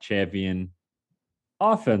Cup champion,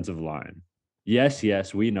 offensive line.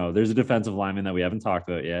 Yes, we know there's a defensive lineman that we haven't talked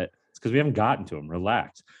about yet. It's because we haven't gotten to him.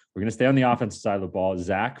 Relax. We're going to stay on the offensive side of the ball.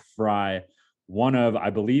 Zach Fry, I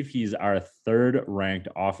believe he's our 3rd ranked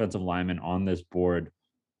offensive lineman on this board.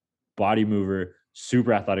 Body mover,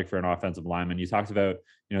 super athletic for an offensive lineman. You talked about,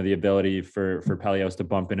 the ability for Pelios to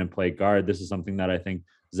bump in and play guard. This is something that I think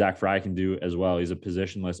Zach Fry can do as well. He's a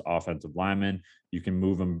positionless offensive lineman. You can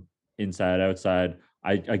move him inside, outside.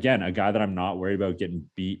 A guy that I'm not worried about getting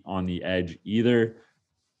beat on the edge either.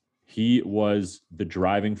 He was the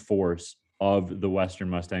driving force of the Western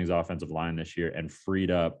Mustangs offensive line this year and freed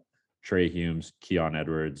up Trey Humes, Keon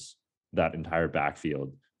Edwards, that entire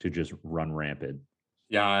backfield to just run rampant.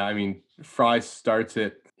 Yeah, I mean, Fry starts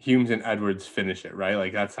it, Humes and Edwards finish it, right?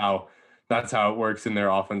 Like that's how that's how it works in their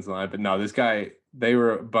offensive line. But no, this guy, they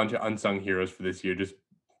were a bunch of unsung heroes for this year. Just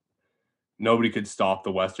nobody could stop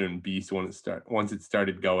the Western Beast once it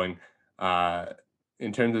started going.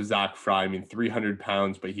 In terms of Zach Fry, I mean, 300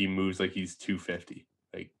 pounds, but he moves like he's 250.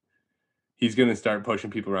 Like he's going to start pushing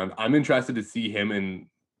people around. I'm interested to see him in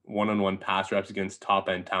one-on-one pass reps against top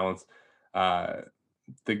end talents.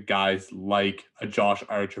 The guys like a Josh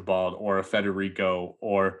Archibald or a Federico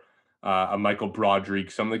or a Michael Broderick.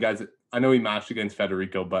 Some of the guys that I know he matched against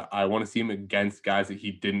Federico, but I want to see him against guys that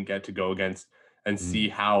he didn't get to go against and see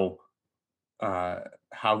how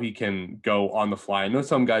he can go on the fly. I know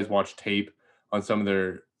some guys watch tape on some of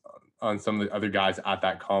the other guys at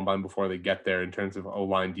that combine before they get there in terms of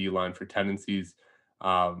O-line, D-line for tendencies.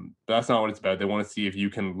 But that's not what it's about. They want to see if you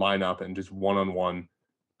can line up and just one-on-one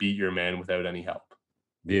beat your man without any help.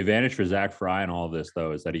 The advantage for Zach Fry and all of this,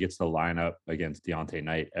 though, is that he gets to line up against Deontay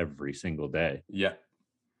Knight every single day. Yeah.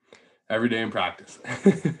 Every day in practice.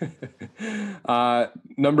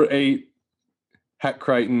 Number 8, Hec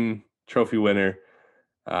Crichton, trophy winner,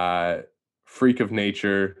 freak of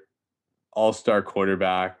nature, all-star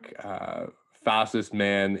quarterback, fastest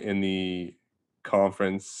man in the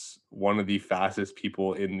conference, one of the fastest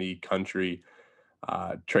people in the country,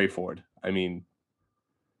 Tre Ford. I mean,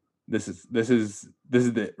 this is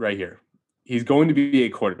it right here. He's going to be a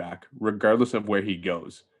quarterback regardless of where he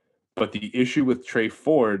goes. But the issue with Tre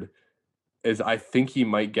Ford is I think he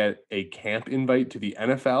might get a camp invite to the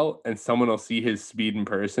NFL and someone will see his speed in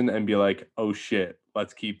person and be like, oh shit,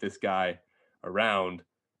 let's keep this guy around.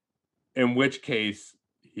 In which case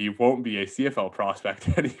he won't be a CFL prospect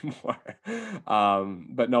anymore.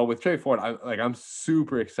 But no, with Tre Ford, I'm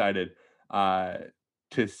super excited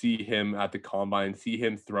to see him at the combine, see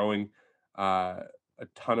him throwing a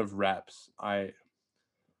ton of reps.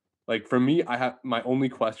 For me, I have my only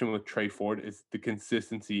question with Tre Ford is the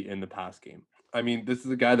consistency in the pass game. I mean, this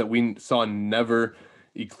is a guy that we saw never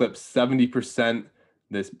eclipse 70%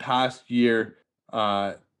 this past year.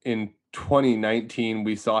 In 2019,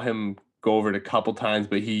 we saw him go over it a couple times,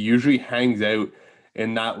 but he usually hangs out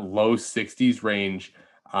in that low 60s range.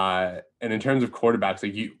 And in terms of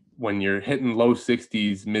quarterbacks, when you're hitting low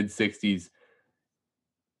 60s, mid 60s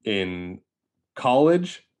in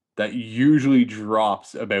college, that usually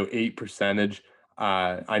drops about 8%.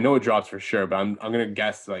 I know it drops for sure, but I'm going to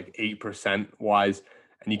guess like 8% wise,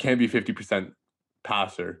 and you can't be 50%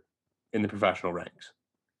 passer in the professional ranks.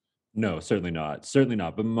 No, certainly not.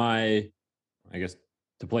 But I guess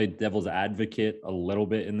to play devil's advocate a little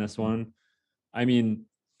bit in this one, I mean,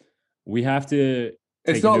 we have to.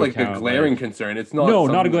 It's not like a glaring concern. It's not. No,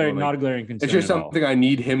 not a glaring concern. It's just something I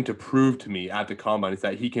need him to prove to me at the combine is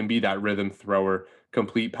that he can be that rhythm thrower,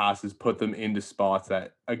 complete passes, put them into spots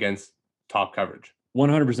that against top coverage.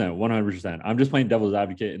 100%. I'm just playing devil's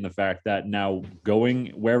advocate in the fact that now going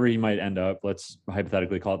wherever he might end up, let's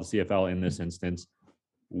hypothetically call it the CFL in this instance,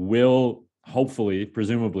 will hopefully,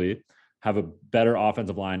 presumably, have a better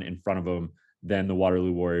offensive line in front of him than the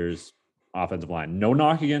Waterloo Warriors offensive line. No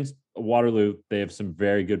knock against Waterloo. They have some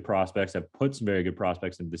very good prospects, have put some very good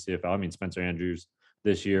prospects into the CFL. I mean, Spencer Andrews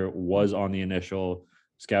this year was on the initial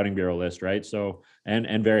scouting bureau list, right? So,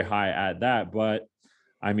 and very high at that. But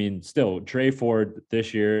I mean, still, Tre Ford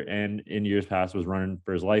this year and in years past was running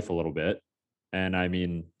for his life a little bit. And I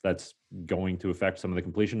mean, that's going to affect some of the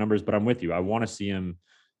completion numbers, but I'm with you. I want to see him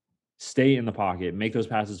stay in the pocket, make those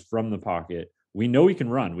passes from the pocket. We know he can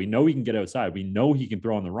run. We know he can get outside. We know he can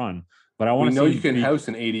throw on the run. But I want to see you can house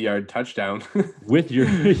an 80-yard touchdown with your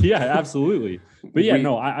yeah, absolutely. But yeah,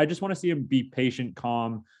 I just want to see him be patient,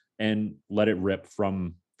 calm, and let it rip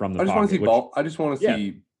from the pocket. I just want to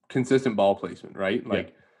see consistent ball placement, right?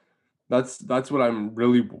 Like that's what I'm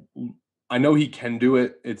really. I know he can do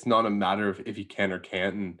it. It's not a matter of if he can or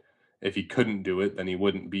can't, and if he couldn't do it, then he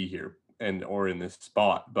wouldn't be here or in this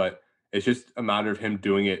spot. But it's just a matter of him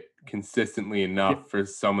doing it consistently enough for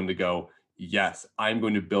someone to go, yes, I'm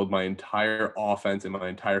going to build my entire offense and my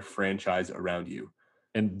entire franchise around you.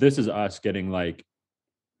 And this is us getting like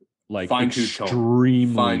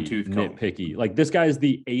extremely nitpicky. Like this guy is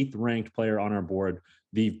the 8th ranked player on our board,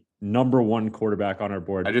 the number 1 quarterback on our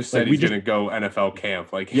board. I just said he's going to go NFL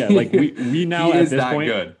camp. Like we now at this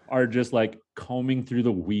point are just like combing through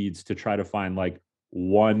the weeds to try to find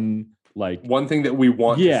one thing that we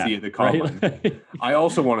want to see at the combine. Right? I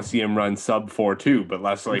also want to see him run sub 4.2, but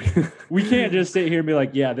less we can't just sit here and be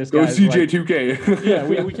like, yeah, this guy go CJ2K. Yeah,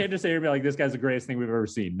 we can't just sit here and be like, this guy's the greatest thing we've ever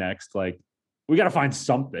seen. Next, we got to find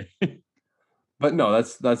something. But no,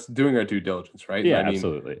 that's doing our due diligence, right? Yeah,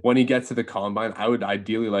 absolutely. When he gets to the combine, I would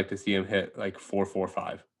ideally like to see him hit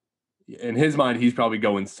 4.45. in his mind, he's probably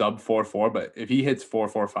going sub 4.4. But if he hits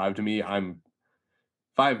 4.45 to me, I'm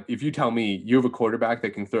five. If you tell me you have a quarterback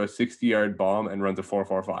that can throw a 60-yard bomb and runs a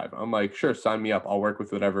 4.45, I'm like, sure, sign me up. I'll work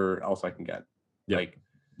with whatever else I can get. Yeah. Like,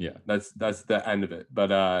 yeah, that's the end of it.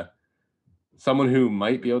 But someone who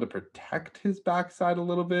might be able to protect his backside a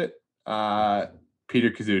little bit, Peter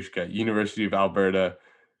Kazushka, University of Alberta,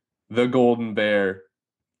 the Golden Bear,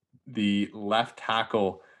 the left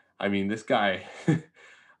tackle. I mean, this guy,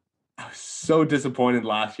 I was so disappointed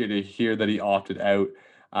last year to hear that he opted out.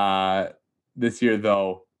 This year,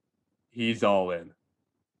 though, he's all in.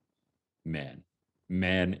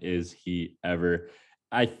 Man, is he ever.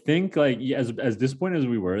 I think like as disappointed as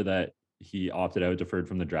we were that he opted out, deferred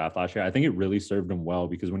from the draft last year, I think it really served him well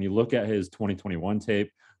because when you look at his 2021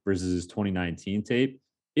 tape versus his 2019 tape,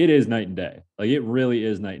 it is night and day. Like it really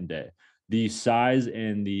is night and day. The size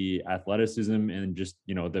and the athleticism and just,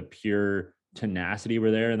 the pure tenacity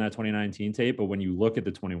were there in that 2019 tape. But when you look at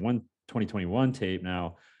the 2021 tape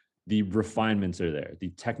now, the refinements are there. The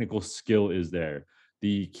technical skill is there.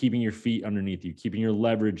 The keeping your feet underneath you, keeping your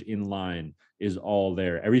leverage in line is all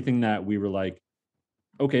there. Everything that we were like,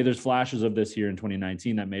 okay, there's flashes of this here in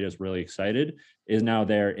 2019 that made us really excited is now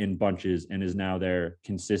there in bunches and is now there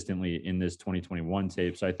consistently in this 2021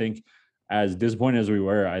 tape. So I think as disappointed as we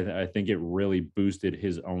were, I think it really boosted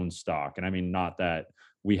his own stock. And I mean, not that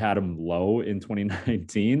we had him low in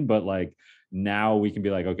 2019, but like now we can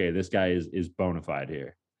be like, okay, this guy is bona fide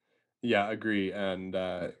here. Yeah, agree. And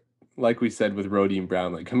like we said with Rhodey and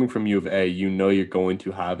Brown, like coming from U of A, you're going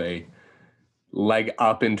to have a leg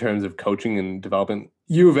up in terms of coaching and development.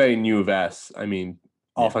 U of A and U of S, I mean,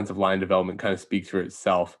 offensive line development kind of speaks for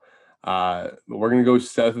itself. But we're going to go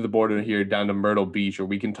south of the border here down to Myrtle Beach, where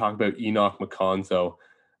we can talk about Enoch Makonzo.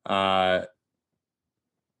 I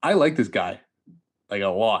like this guy like a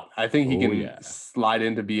lot. I think he can slide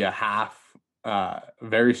in to be a half,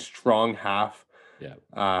 very strong half,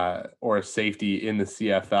 or a safety in the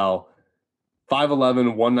CFL.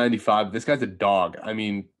 5'11", 195. This guy's a dog. I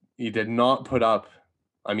mean, he did not put up.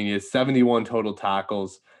 I mean, he has 71 total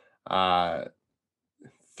tackles,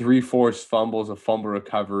 3 forced fumbles, a fumble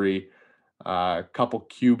recovery, a couple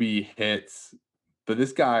QB hits. But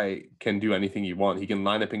this guy can do anything you want. He can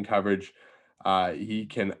line up in coverage. He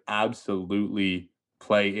can absolutely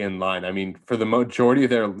play in line. I mean, for the majority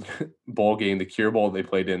of their bowl game, the Cure Bowl they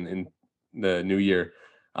played in the new year,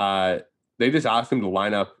 they just asked him to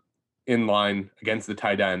line up in line against the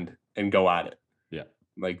tight end and go at it. Yeah.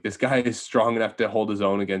 Like this guy is strong enough to hold his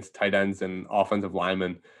own against tight ends and offensive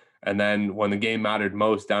linemen. And then when the game mattered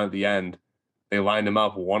most down at the end, they lined him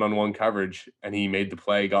up one-on-one coverage and he made the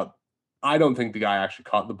play. I don't think the guy actually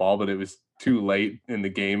caught the ball, but it was too late in the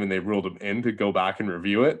game and they ruled him in to go back and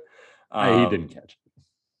review it. He didn't catch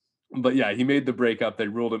it. But yeah, he made the breakup. They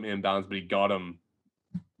ruled him inbounds, but he got him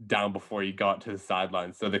down before he got to the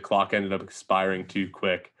sideline. So the clock ended up expiring too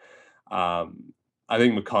quick. I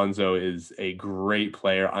think Makonzo is a great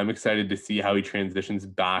player. I'm excited to see how he transitions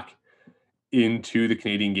back into the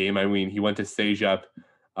Canadian game. I mean, he went to Cégep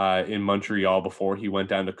in Montreal before he went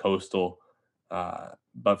down to Coastal.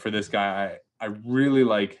 But for this guy, I really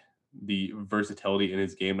like the versatility in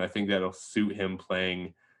his game. And I think that'll suit him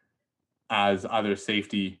playing as either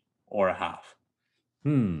safety or a half.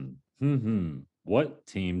 What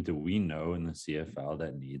team do we know in the CFL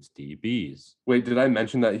that needs DBs? Wait, did I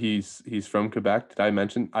mention that he's from Quebec? Did I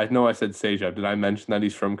mention? I know I said Cégep. Did I mention that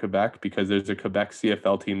he's from Quebec? Because there's a Quebec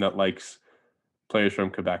CFL team that likes players from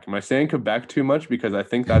Quebec. Am I saying Quebec too much? Because I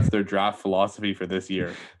think that's their draft philosophy for this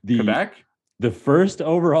year. Quebec? The first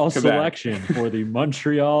overall selection for the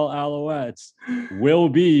Montreal Alouettes will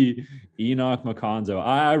be Enoch Makonzo.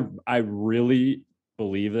 I really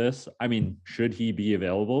believe this. I mean, should he be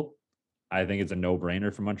available? I think it's a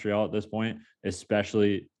no-brainer for Montreal at this point,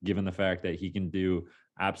 especially given the fact that he can do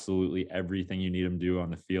absolutely everything you need him to do on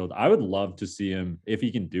the field. I would love to see him, if he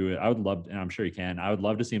can do it, and I'm sure he can, I would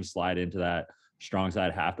love to see him slide into that strong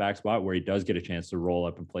side halfback spot where he does get a chance to roll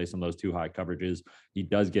up and play some of those too high coverages. He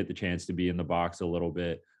does get the chance to be in the box a little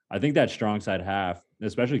bit. I think that strong side half,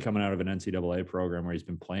 especially coming out of an NCAA program where he's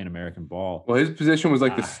been playing American ball. Well, his position was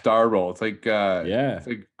like the star role. It's like it's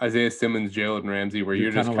like Isaiah Simmons, Jalen Ramsey, where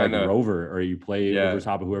you're just kind of like rover, or you play over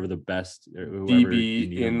top of whoever the best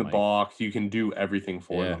DB in the box. You can do everything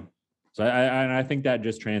for them. So I think that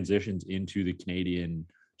just transitions into the Canadian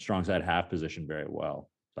strong side half position very well.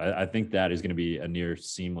 So I think that is going to be a near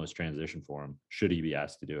seamless transition for him, should he be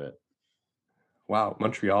asked to do it. Wow,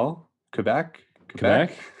 Montreal, Quebec.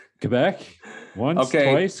 Once,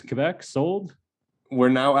 twice, Quebec sold. We're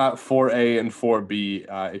now at 4A and 4B.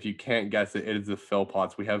 If you can't guess it, it is the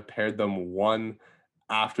Philpots. We have paired them one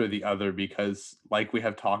after the other because, like we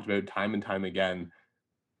have talked about time and time again,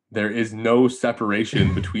 there is no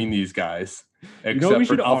separation between these guys except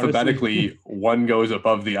for alphabetically one goes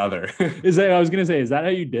above the other. I was gonna say, is that how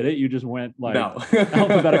you did it? You just went like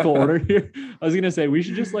alphabetical order here? I was gonna say we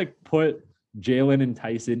should just like put Jalen and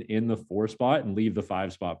Tyson in the 4 spot and leave the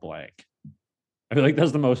 5 spot blank. I feel like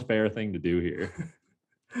that's the most fair thing to do here.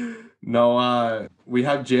 No, we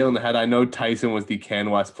have Jalen ahead. I know Tyson was the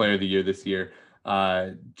CanWest Player of the Year this year.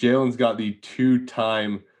 Jalen's got the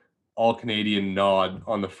 2-time All-Canadian nod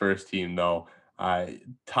on the first team, though.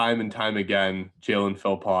 Time and time again, Jalen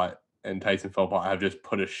Philpott and Tyson Philpott have just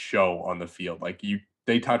put a show on the field. Like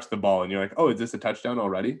they touch the ball and you're like, oh, is this a touchdown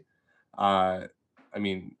already? I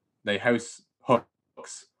mean, they house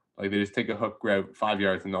hooks. Like they just take a hook route 5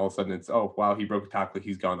 yards and all of a sudden it's, oh, wow, he broke a tackle.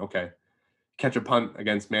 He's gone. Okay. Catch a punt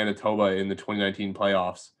against Manitoba in the 2019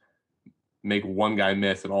 playoffs, make one guy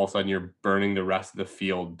miss, and all of a sudden you're burning the rest of the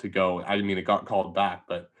field to go. I mean, it got called back,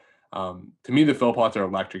 but to me, the Philpotts are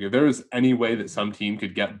electric. If there was any way that some team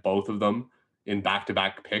could get both of them in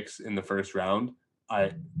back-to-back picks in the first round,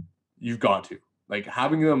 you've got to. Like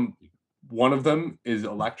having them, one of them is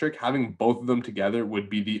electric. Having both of them together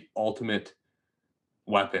would be the ultimate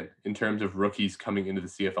weapon in terms of rookies coming into the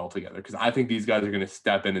CFL together. Because I think these guys are going to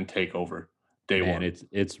step in and take over day one.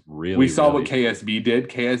 It's really. We saw what KSB did.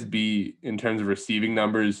 KSB in terms of receiving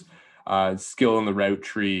numbers, skill in the route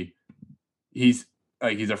tree, he's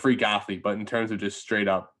a freak athlete. But in terms of just straight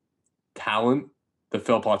up talent, the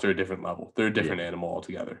Philpotts are a different level. They're a different animal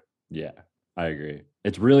altogether. Yeah, I agree.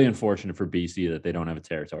 It's really unfortunate for BC that they don't have a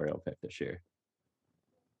territorial pick this year.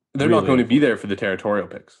 They're not going to be there for the territorial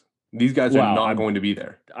picks. These guys are not going to be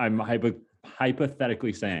there. I'm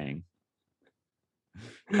hypothetically saying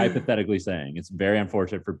it's very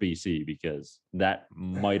unfortunate for BC because that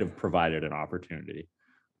might have provided an opportunity.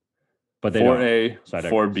 But they 4A,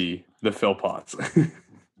 4B, the Philpotts.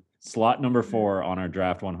 Slot number 4 on our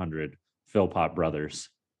draft 100, Philpott brothers.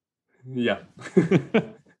 Yeah.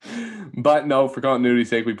 But no, for continuity's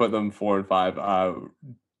sake, we put them 4 and 5.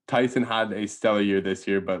 Tyson had a stellar year this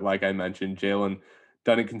year, but like I mentioned, Jalen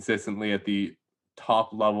done it consistently at the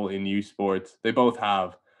top level in U Sports. They both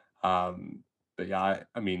have. But yeah,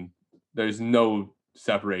 I mean, there's no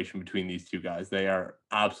separation between these two guys. They are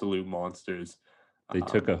absolute monsters. They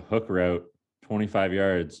took a hook route 25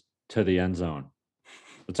 yards to the end zone.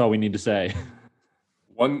 That's all we need to say.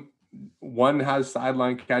 One has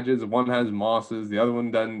sideline catches, one has mosses. The other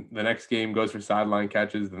one then the next game goes for sideline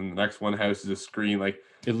catches. Then the next one houses a screen. Like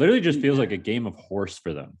it literally just feels like a game of horse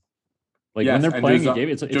for them. Like when they're playing a game,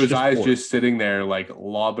 it's Josiah's just sitting there like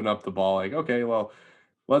lobbing up the ball. Like, okay, well,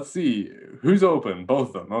 let's see who's open.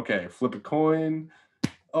 Both of them. Okay, flip a coin.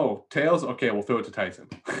 Oh, tails. Okay, we'll throw it to Tyson.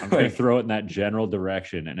 I'm gonna throw it in that general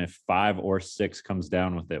direction, and if 5 or 6 comes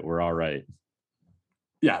down with it, we're all right.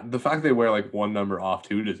 Yeah, the fact they wear like one number off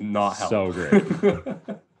too does not help. So great.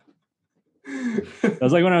 That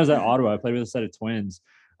was like when I was at Ottawa. I played with a set of twins,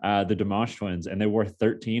 the Dimanche twins, and they wore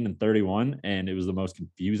 13 and 31, and it was the most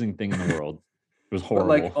confusing thing in the world. It was horrible.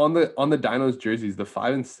 But like on the Dinos jerseys, the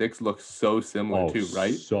 5 and 6 look so similar too,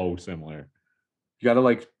 right? So similar. You got to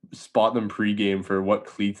like spot them pregame for what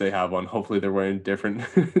cleats they have on. Hopefully they're wearing different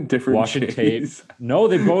watching tape. No,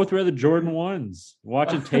 they both wear the Jordan 1s.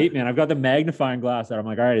 Watching tape, man. I've got the magnifying glass out. I'm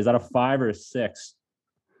like, all right, is that a 5 or a 6?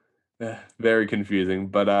 Very confusing.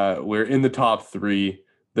 But we're in the top 3.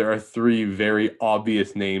 There are 3 very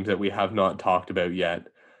obvious names that we have not talked about yet.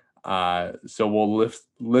 So we'll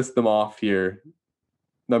list them off here.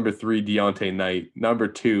 Number 3, Deontay Knight. Number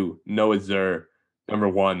 2, Noah Zur. Number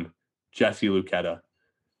 1, Jesse Luketa.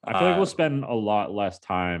 I feel like we'll spend a lot less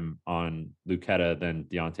time on Luketa than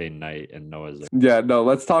Deontay Knight and Noah Zur. Yeah, no,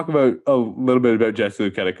 let's talk about a little bit about Jesse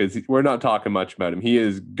Luketa because we're not talking much about him. He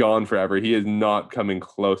is gone forever. He is not coming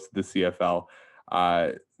close to the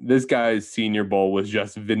CFL. This guy's Senior Bowl was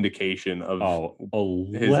just vindication of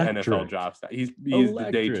his NFL draft stat. He's the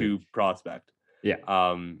day 2 prospect.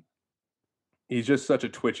 Yeah. He's just such a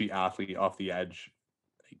twitchy athlete off the edge.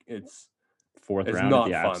 It's 4th round at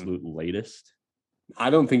the absolute latest. I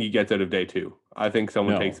don't think he gets out of day 2. I think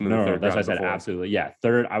someone takes him in the 3rd round. That's what I said. Absolutely. Yeah.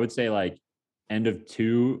 3rd, I would say like end of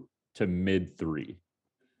 2 to mid 3.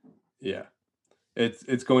 Yeah.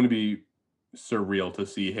 It's going to be surreal to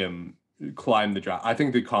see him climb the draft. I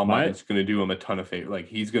think the combine is going to do him a ton of favor. Like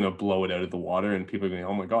he's going to blow it out of the water and people are going,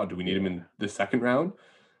 oh my God, do we need him in the 2nd round?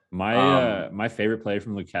 My favorite play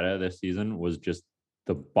from Luketa this season was just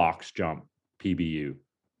the box jump PBU.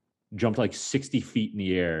 Jumped like 60 feet in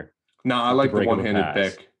the air. No, I like the one-handed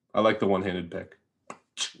pick. I like the one-handed pick.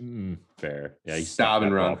 Fair. Yeah, he's stab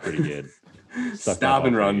and run. Pretty good. Stuck that Stab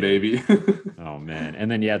and ball run, pretty good. baby. Oh man.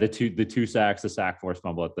 And then the two sacks, the sack force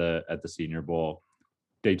fumble at the Senior Bowl.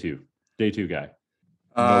 Day two guy.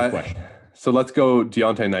 No question. So let's go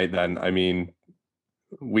Deontay Knight then. I mean,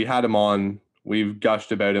 we had him on. We've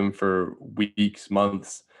gushed about him for weeks,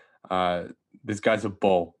 months. This guy's a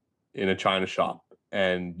bull in a china shop,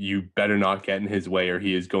 and you better not get in his way or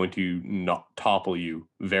he is going to not topple you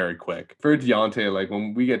very quick. For Deontay, like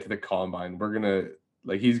when we get to the combine,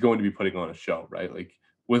 he's going to be putting on a show, right? Like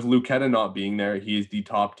with Luketa not being there, he is the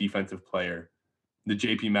top defensive player, the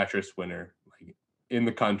JP Metris winner, like in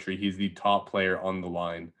the country. He's the top player on the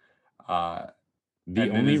line. The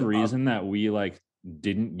only reason that we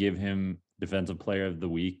didn't give him defensive player of the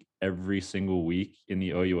week every single week in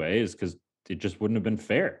the OUA is because it just wouldn't have been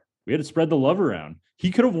fair. We had to spread the love around.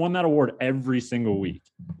 He could have won that award every single week.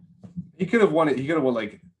 He could have won it. He could have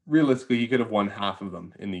won, realistically, he could have won half of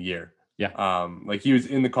them in the year. Yeah. He was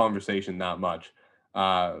in the conversation that much.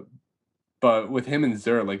 But with him and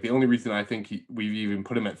Zur, the only reason I think we've even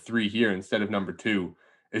put him at 3 here instead of number 2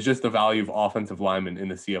 is just the value of offensive linemen in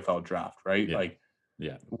the CFL draft, right?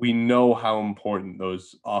 Yeah. We know how important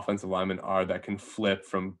those offensive linemen are that can flip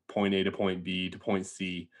from point A to point B to point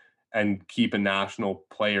C and keep a national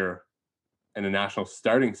player and a national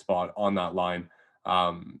starting spot on that line.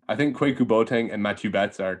 I think Kwaku Boateng and Matthew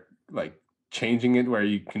Betts are changing it where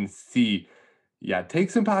you can see, take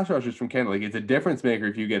some pass rushers from Canada. It's a difference maker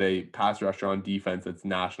if you get a pass rusher on defense that's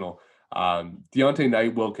national. Deontay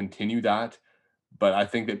Knight will continue that, but I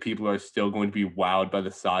think that people are still going to be wowed by the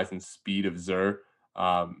size and speed of Zur.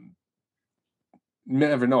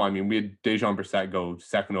 Never know. I mean, we had Dejon Brissett go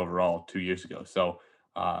 2nd overall 2 years ago. So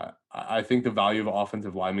I think the value of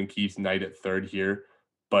offensive lineman keeps Knight at 3rd here,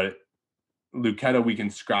 but Luketa we can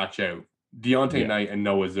scratch out. Deontay Knight and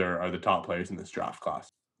Noah Zur are the top players in this draft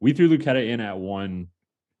class. We threw Luketa in at 1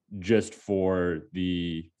 just for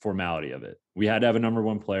the formality of it. We had to have a number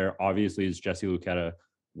 1 player. Obviously, it's Jesse Luketa.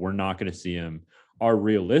 We're not going to see him. Our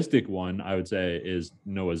realistic one, I would say, is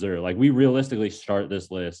Noah Zur. We realistically start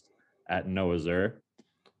this list at Noah Zur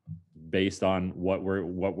based on what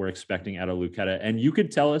we're expecting out of Luketa. And you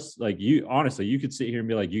could tell us, honestly, you could sit here and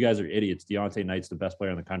be like, you guys are idiots. Deontay Knight's the best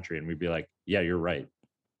player in the country. And we'd be like, yeah, you're right.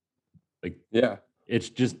 It's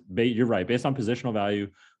just, you're right. Based on positional value,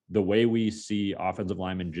 the way we see offensive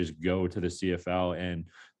linemen just go to the CFL, and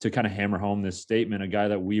to kind of hammer home this statement, a guy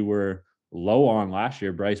that we were low on last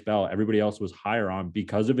year, Bryce Bell, everybody else was higher on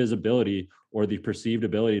because of his ability or the perceived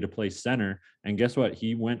ability to play center. And guess what?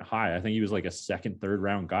 He went high. I think he was a 2nd, 3rd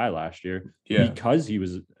round guy last year because he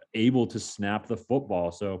was able to snap the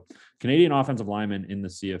football. So Canadian offensive linemen in the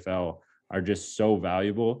CFL are just so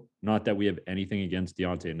valuable. Not that we have anything against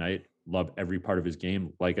Deontay Knight. Love every part of his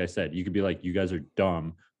game. Like I said, you could be like, you guys are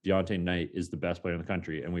dumb. Deontay Knight is the best player in the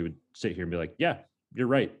country. And we would sit here and be like, yeah, you're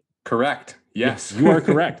right. Correct. Yes. You are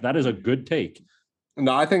correct. That is a good take.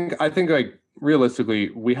 No, I think realistically,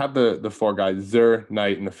 we have the 4 guys, Zur,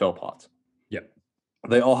 Knight, and the Philpotts. Yep.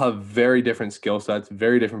 They all have very different skill sets,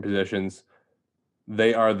 very different positions.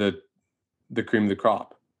 They are the cream of the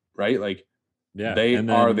crop, right? They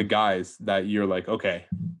are the guys that you're like, okay,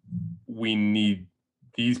 we need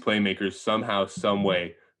these playmakers somehow, some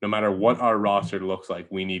way, no matter what our roster looks like,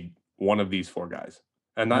 we need one of these 4 guys.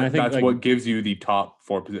 And that's what gives you the top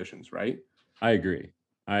 4 positions, right? I agree.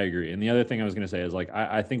 And the other thing I was going to say is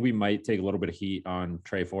I think we might take a little bit of heat on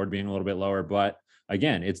Tre Ford being a little bit lower, but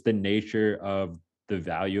again, it's the nature of the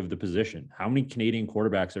value of the position. How many Canadian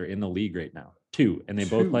quarterbacks are in the league right now? 2, and they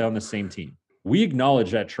both play on the same team. We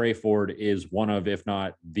acknowledge that Tre Ford is one of, if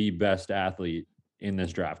not the best athlete in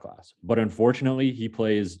this draft class, but unfortunately he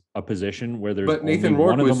plays a position where there's only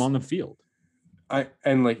one of them on the field.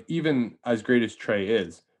 Even as great as Trey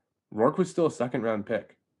is, Rourke was still a 2nd round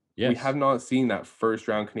pick. Yes. We have not seen that 1st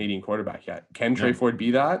round Canadian quarterback yet. Can Tre Ford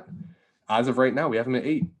be that? As of right now, we have him at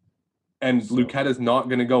 8. And Luketa's not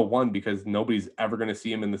going to go 1 because nobody's ever going to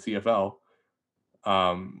see him in the CFL.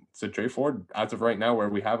 So Tre Ford, as of right now, where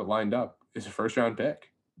we have it lined up, is a 1st round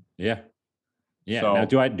pick. Yeah. So, now,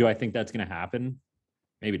 do I think that's going to happen?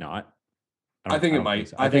 Maybe not. I think it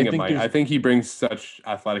might. I think it might. I think he brings such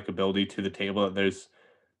athletic ability to the table that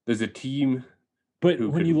there's a team. But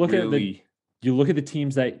when you look at the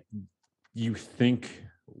teams that you think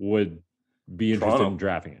would be interested in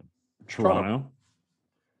drafting him, Toronto.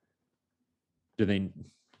 Do they?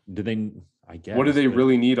 I guess. What do they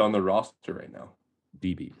really need on the roster right now?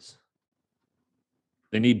 DBs.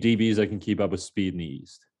 They need DBs that can keep up with speed in the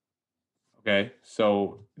East. Okay,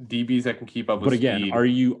 so DBs that can keep up with speed. But again, speed.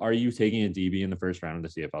 Are you taking a DB in the 1st round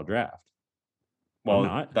of the CFL draft?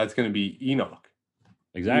 Well, that's going to be Enoch.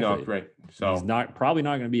 Exactly. Enoch, right? So he's probably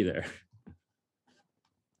not going to be there.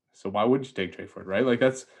 So why would you take Trey Ford, right? Like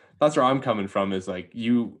that's where I'm coming from is like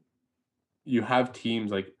you have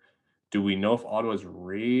teams like, do we know if Ottawa's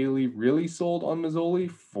really, really sold on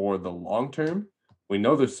Mazzoli for the long term? We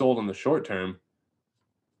know they're sold on the short term.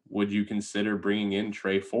 Would you consider bringing in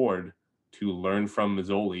Trey Ford to learn from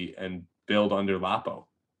Mazzoli and build under Lapo?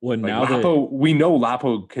 Well, Like now that Lapo, we know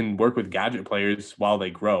Lapo can work with gadget players while they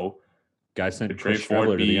grow. guy sent Could Trey Chris Streveler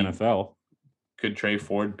Ford to the be NFL. could Trey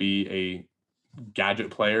Ford be a gadget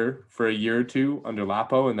player for a year or two under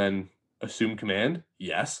Lapo and then assume command?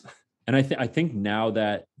 Yes. And I think now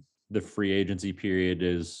that the free agency period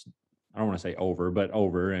is, I don't want to say over, but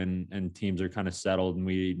over, and teams are kind of settled, and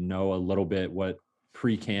we know a little bit what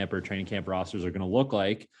pre-camp or training camp rosters are going to look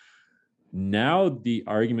like. Now the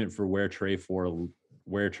argument for where Trey Ford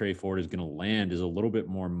is going to land is a little bit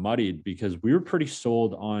more muddied, because we were pretty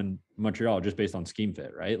sold on Montreal just based on scheme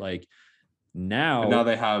fit, right? Like now, And now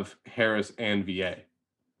they have Harris and VA.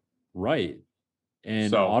 right.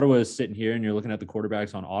 And So Ottawa is sitting here, and you're looking at the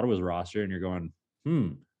quarterbacks on Ottawa's roster, and you're going,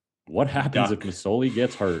 what happens if Duck. Masoli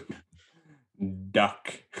gets hurt?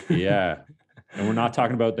 Duck. Yeah. And we're not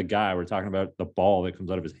talking about the guy. We're talking about the ball that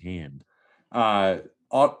comes out of his hand.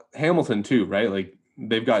 Hamilton too, right? Like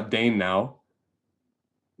they've got Dane now.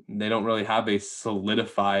 They don't really have a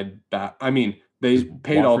solidified back. I mean, they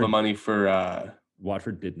paid all the money for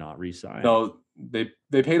Watford did not re-sign. No, they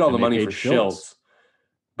paid all the money for Schultz.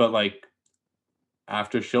 But like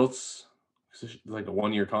after Schultz, like a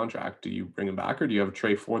 1-year contract, do you bring him back, or do you have a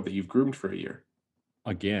Trey Ford that you've groomed for a year?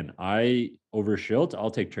 Again, over Schultz,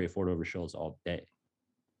 I'll take Trey Ford over Schultz all day.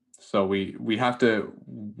 So we have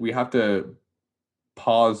to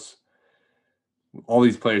pause. All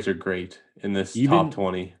these players are great in this top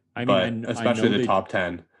 20, especially the top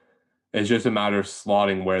 10. It's just a matter of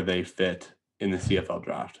slotting where they fit in the CFL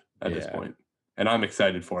draft at this point. And I'm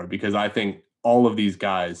excited for it because I think all of these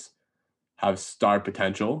guys have star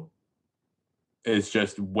potential. It's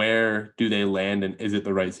just where do they land, and is it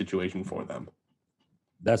the right situation for them?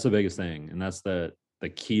 That's the biggest thing. And that's the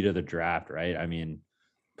key to the draft, right? I mean,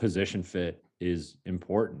 position fit is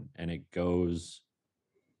important, and I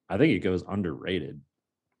think it goes underrated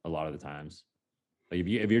a lot of the times. Like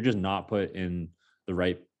if you're just not put in the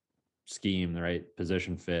right scheme, the right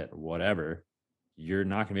position fit, whatever, you're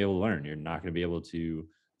not going to be able to learn. You're not going to be able to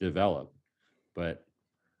develop. But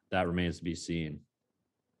that remains to be seen,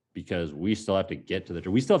 because we still have to get to the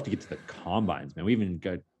combines, man. We even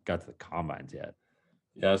got to the combines yet.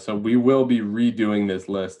 Yeah, so we will be redoing this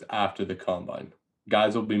list after the combine.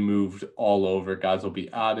 Guys will be moved all over. Guys will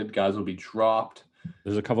be added. Guys will be dropped.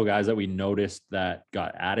 There's a couple guys that we noticed that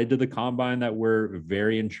got added to the combine that we're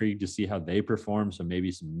very intrigued to see how they perform. So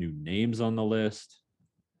maybe some new names on the list.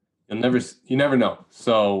 You never know.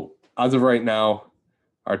 So as of right now,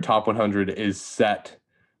 our top 100 is set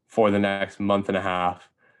for the next month and a half.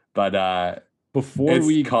 But before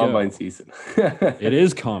we combine go, season. It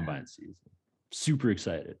is combine season. Super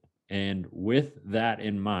excited. And with that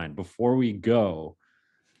in mind, before we go,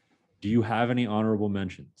 do you have any honorable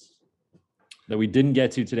mentions that we didn't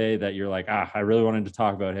get to today that you're like, I really wanted to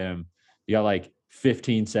talk about him? You got like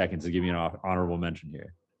 15 seconds to give me an honorable mention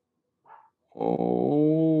here.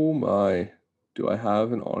 Oh my. Do I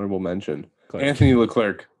have an honorable mention? Anthony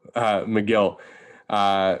Leclerc, McGill.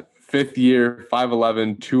 5th year,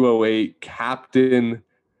 5'11", 208, captain,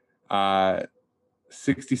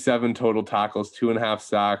 67 total tackles, 2.5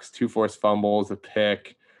 sacks, 2 forced fumbles, a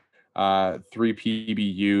pick, 3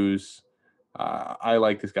 PBUs. I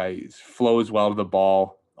like this guy. He flows well to the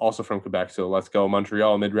ball. Also from Quebec, so let's go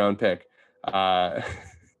Montreal, mid-round pick.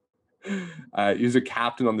 He's a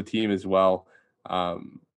captain on the team as well. I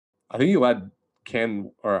think he led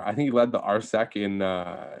the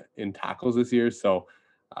RSEC in tackles this year. So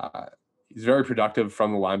he's very productive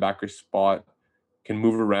from the linebacker spot. Can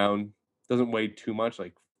move around. Doesn't weigh too much,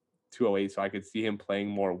 like 208. So I could see him playing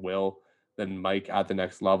more Will than Mike at the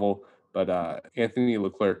next level. But Anthony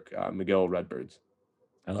Leclerc, McGill Redbirds.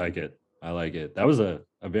 I like it. That was a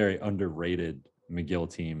very underrated McGill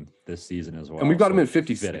team this season as well. And we've got him at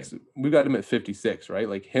 56. We've got him at 56, right?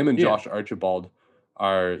 Like him and Josh Archibald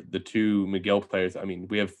are the 2 McGill players. I mean,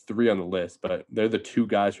 we have 3 on the list, but they're the 2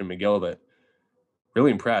 guys from McGill that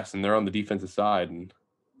really impressed, and they're on the defensive side. And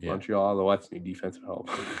Montreal, Alouettes need defensive help.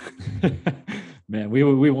 Man, we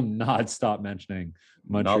will not stop mentioning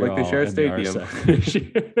Montreal. Not like they share a stadium.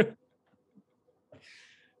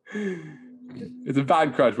 It's a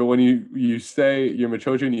bad crutch, but when you say you're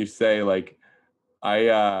Machocha and you say like,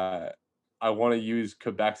 I want to use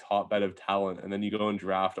Quebec's hotbed of talent, and then you go and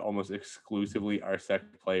draft almost exclusively RSEC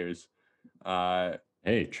players.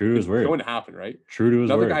 Hey, true to his It's going word. to happen, right? True to his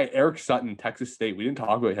Another word. guy, Eric Sutton, Texas State. We didn't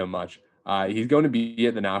talk about him much. He's going to be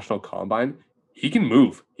at the National Combine. He can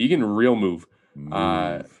move. He can real move.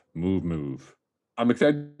 Move. I'm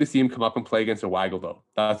excited to see him come up and play against a Waggle, though.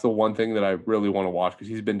 That's the one thing that I really want to watch because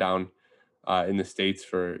he's been down in the States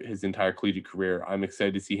for his entire collegiate career. I'm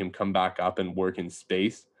excited to see him come back up and work in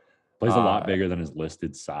space. Plays a lot bigger than his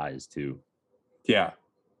listed size, too. Yeah.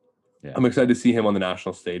 Yeah. I'm excited to see him on the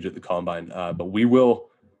national stage at the Combine. But we will.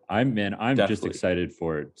 I'm Definitely. just excited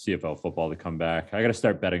for CFL football to come back. I got to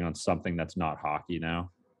start betting on something that's not hockey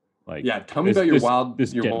now. Like, yeah, tell me about your wild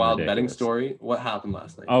ridiculous. betting story. What happened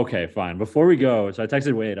last night? Okay, fine. Before we go, so I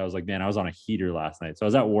texted Wade. I was like, man, I was on a heater last night. So I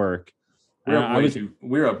was at work. We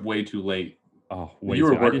were up way too late. Oh, you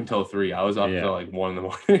were working until 3. I was up till like 1 in the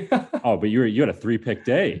morning. Oh, but you had a 3-pick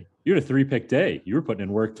day. You had a 3-pick day. You were putting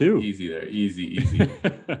in work too. Easy there, easy.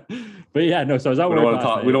 But yeah, no. So I was at work.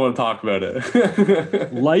 We don't want to talk about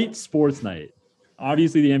it. Light sports night.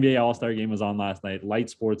 Obviously, the NBA All-Star game was on last night.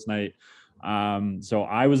 Light sports night. So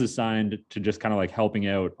I was assigned to just kind of like helping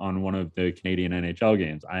out on one of the Canadian NHL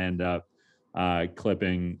games. I end up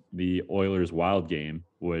clipping the Oilers Wild game,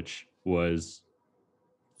 which was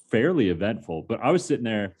fairly eventful. But I was sitting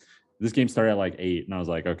there. This game started at like 8, and I was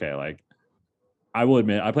like, okay, like I will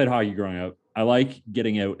admit, I played hockey growing up. I like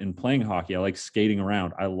getting out and playing hockey. I like skating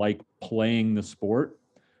around. I like playing the sport.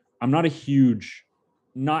 I'm not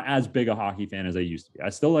as big a hockey fan as I used to be. I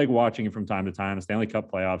still like watching it from time to time. The Stanley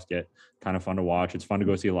Cup playoffs get kind of fun to watch. It's fun to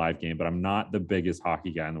go see a live game, but I'm not the biggest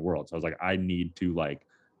hockey guy in the world. So I was like, I need to like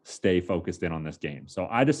stay focused in on this game. So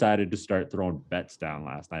I decided to start throwing bets down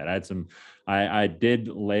last night. I did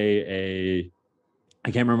lay I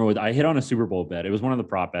can't remember what I hit on a Super Bowl bet. It was one of the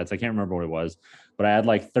prop bets. I can't remember what it was, but I had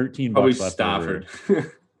like $13 Probably left Stafford.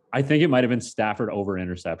 over. I think it might have been Stafford over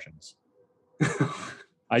interceptions.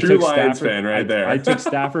 I True took Lions Stafford, fan right there. I took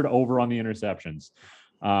Stafford over on the interceptions.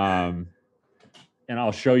 And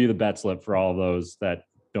I'll show you the bet slip for all of those that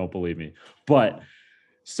don't believe me. But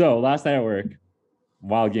so last night at work,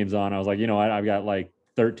 Wild game's on. I was like, you know what? I've got like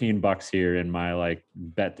 $13 here in my like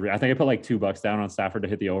bet 3. I think I put like $2 down on Stafford to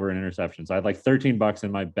hit the over in interception. So I had like $13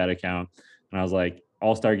 in my bet account, and I was like,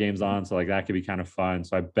 All-Star game's on, so like that could be kind of fun.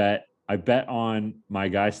 So I bet on my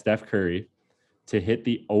guy Steph Curry to hit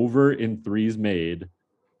the over in threes made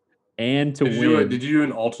and to win. Did you do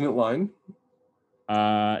an alternate line?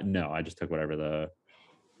 No, I just took whatever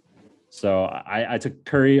So I took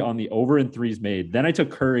Curry on the over in threes made. Then I took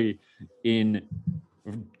Curry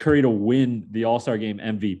to win the All-Star game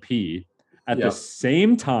MVP. At the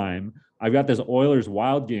same time, I've got this Oilers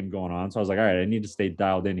Wild game going on. So I was like, all right, I need to stay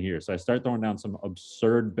dialed in here. So I start throwing down some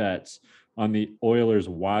absurd bets on the Oilers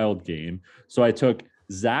Wild game. So I took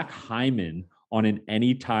Zach Hyman on an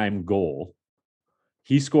anytime goal.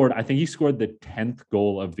 I think he scored the 10th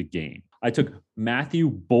goal of the game. I took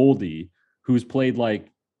Matthew Boldy, who's played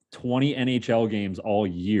like 20 NHL games all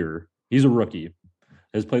year. He's a rookie.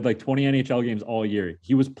 Has played like 20 NHL games all year.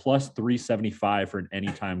 He was plus 375 for an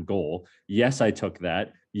anytime goal. Yes, I took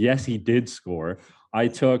that. Yes, he did score. I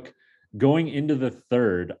took going into the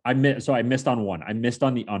third. I missed on one. I missed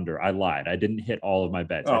on the under. I lied. I didn't hit all of my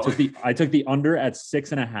bets. Oh. I took the under at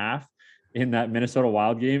 6.5 in that Minnesota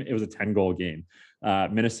Wild game. It was a 10-goal game.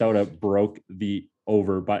 Minnesota broke the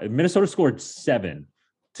over Minnesota scored 7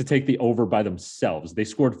 to take the over by themselves. They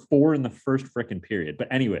scored 4 in the first freaking period.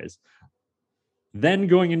 But anyways, then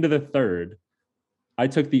going into the third, I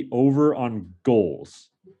took the over on goals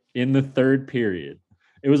in the third period.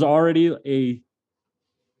 It was already a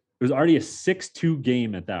 6-2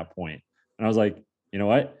 game at that point. And I was like, you know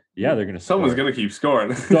what? Yeah, they're going to Someone's going to keep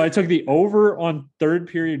scoring. So I took the over on third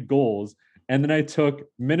period goals, and then I took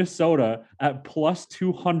Minnesota at plus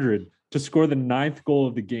 200 to score the 9th goal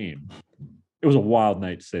of the game. It was a wild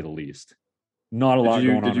night, to say the least. Not a lot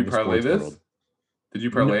going on. Did you parlay this? World. Did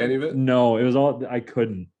you parlay any of it? No, it was all I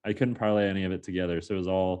couldn't parlay any of it together.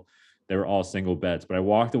 So they were all single bets, but I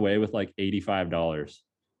walked away with like $85.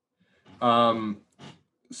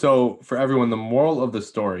 So for everyone, the moral of the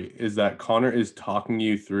story is that Connor is talking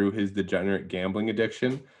you through his degenerate gambling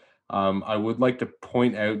addiction. I would like to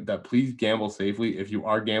point out that please gamble safely. If you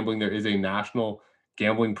are gambling, there is a national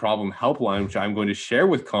gambling problem helpline, which I'm going to share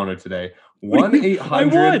with Connor today. 1-800. I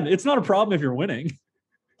won. It's not a problem if you're winning.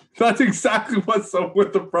 That's exactly what someone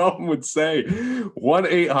with the problem would say.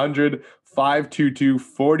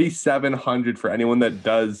 1-800-522-4700 for anyone that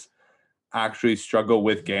does actually struggle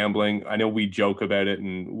with gambling. I know we joke about it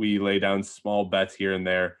and we lay down small bets here and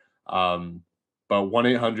there. But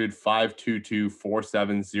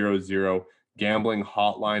 1-800-522-4700 gambling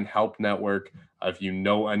hotline help network. If you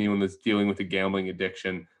know anyone that's dealing with a gambling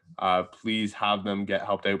addiction, please have them get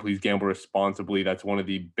helped out. Please gamble responsibly. That's one of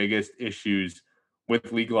the biggest issues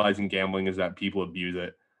with legalizing gambling is that people abuse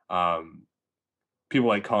it. People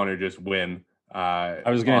like Connor just win. I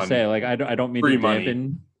was gonna say, like, I don't mean free to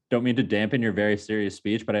money. dampen your very serious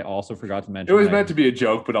speech, but I also forgot to It mention was meant to be a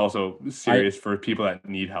joke, but also serious for people that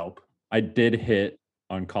need help. I did hit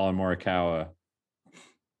on Colin Morikawa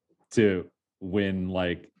to win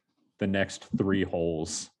like the next 3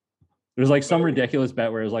 holes. There's like some ridiculous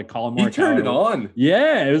bet where it was like Colin Morikawa. He turned it on.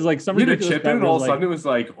 Yeah, it was like some ridiculous chip bet. And all of a sudden it was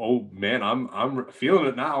like, oh man, I'm feeling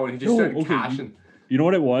it now. And he just started cashing. You know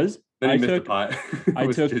what it was? Then he missed the putt. It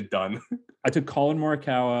was just done. I took Colin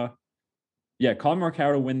Morikawa. Yeah, Colin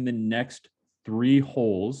Morikawa to win the next 3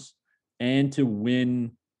 holes and to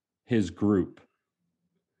win his group.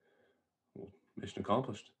 Mission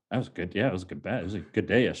accomplished. That was good. Yeah, it was a good bet. It was a good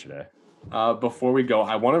day yesterday. Before we go,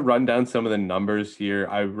 I want to run down some of the numbers here.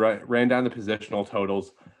 I ran down the positional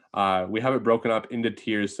totals. We have it broken up into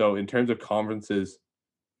tiers. So in terms of conferences,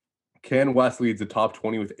 CanWest leads the top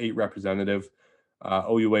 20 with 8 representatives.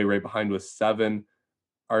 OUA right behind with 7.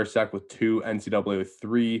 RSEC with 2. NCAA with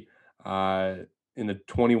 3. In the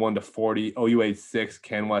 21 to 40, OUA 6,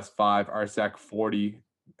 CanWest 5, RSEC 40,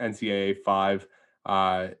 NCAA 5.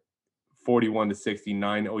 41 to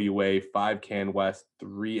 69 OUA, 5 CanWest,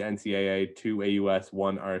 3 NCAA, 2 AUS,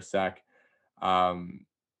 1 RSEC.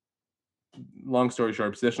 Long story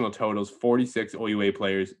short, positional totals: 46 OUA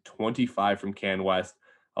players, 25 from CanWest,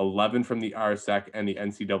 11 from the RSEC and the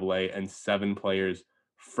NCAA, and 7 players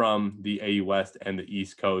from the AU West and the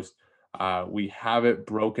East Coast. We have it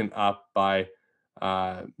broken up by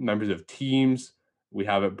members of teams. We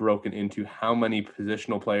have it broken into how many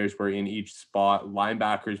positional players were in each spot.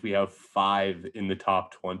 Linebackers, we have 5 in the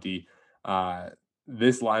top 20.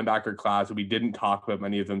 This linebacker class, we didn't talk about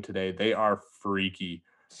many of them today. They are freaky.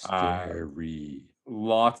 Scary.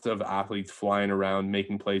 Lots of athletes flying around,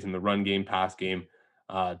 making plays in the run game, pass game.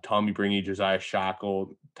 Tommy Bringy, Josiah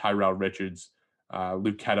Shackle, Tyrell Richards,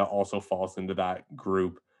 Luke Ketta also falls into that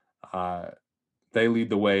group. They lead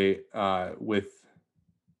the way with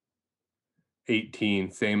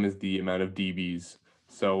 18, same as the amount of DBs.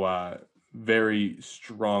 So very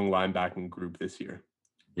strong linebacking group this year.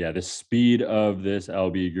 Yeah, the speed of this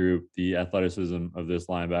LB group, the athleticism of this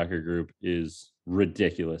linebacker group is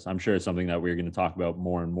ridiculous. I'm sure it's something that we're going to talk about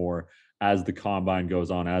more and more as the combine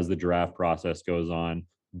goes on, as the draft process goes on.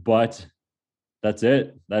 But that's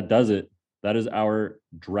it. That does it. That is our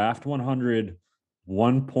Draft 100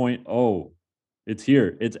 1.0. It's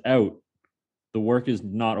here. It's out. The work is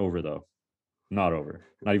not over, though. Not over.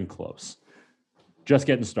 Not even close. Just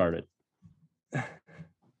getting started.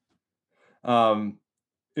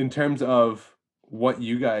 In terms of what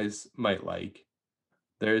you guys might like,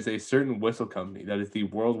 there is a certain whistle company that is the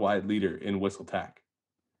worldwide leader in whistle tech.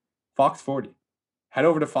 Fox 40. Head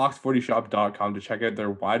over to fox40shop.com to check out their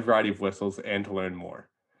wide variety of whistles and to learn more.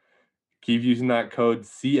 Keep using that code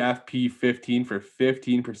CFP15 for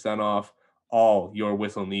 15% off all your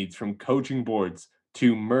whistle needs, from coaching boards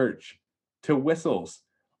to merch to whistles.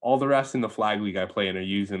 All the refs in the flag league I play in are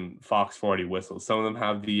using Fox 40 whistles. Some of them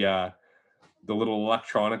have the little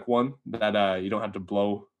electronic one that you don't have to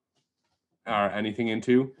blow or anything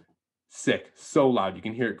into. Sick. So loud. You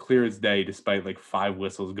can hear it clear as day despite like 5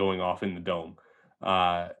 whistles going off in the dome.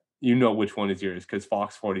 You know which one is yours because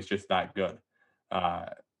Fox 40 is just that good.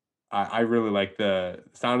 I really like the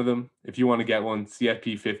sound of them. If you want to get one,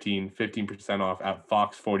 CFP15, 15% off at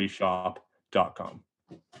fox40shop.com.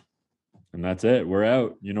 And that's it. We're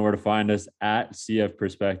out. You know where to find us: at CF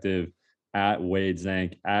Perspective, at Wade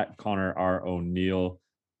Zank, at Connor R. O'Neill.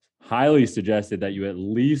 Highly suggested that you at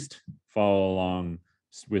least follow along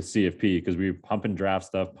with CFP because we're pumping draft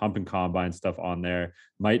stuff, pumping combine stuff on there.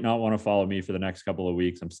 Might not want to follow me for the next couple of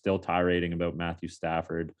weeks. I'm still tirading about Matthew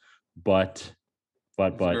Stafford, but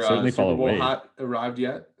certainly follow Wade. Super Bowl hat arrived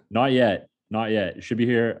yet? Not yet. It should be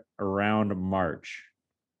here around March.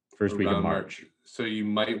 First week of March. So you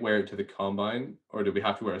might wear it to the combine, or do we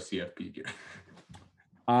have to wear a CFP gear?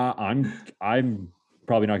 I'm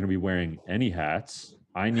probably not going to be wearing any hats.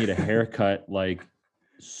 I need a haircut like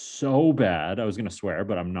so bad. I was going to swear,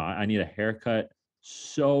 but I'm not. I need a haircut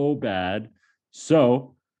so bad.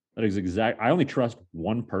 So that is exact. I only trust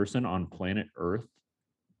one person on planet Earth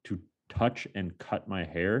to touch and cut my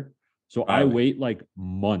hair. So I wait like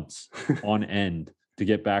months on end to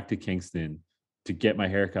get back to Kingston to get my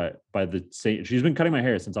haircut by the same. She's been cutting my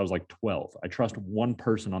hair since I was like 12. I trust one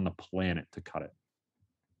person on the planet to cut it.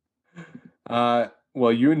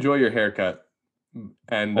 Well, you enjoy your haircut.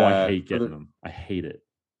 And I hate getting them. I hate it.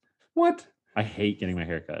 What? I hate getting my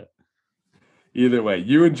haircut. Either way,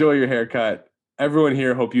 you enjoy your haircut. everyone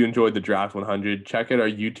here, hope you enjoyed the Draft 100. Check out our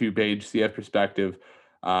YouTube page, CF Perspective.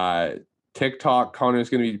 TikTok, Connor's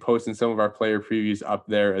going to be posting some of our player previews up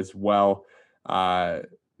there as well.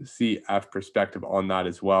 CF Perspective on that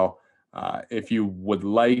as well. If you would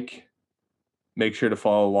like, make sure to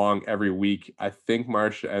follow along every week. I think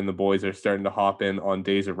Marsh and the boys are starting to hop in on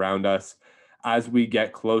days around us as we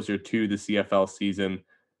get closer to the CFL season.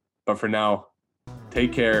 But for now,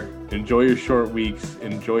 take care. Enjoy your short weeks.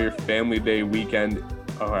 Enjoy your family day weekend.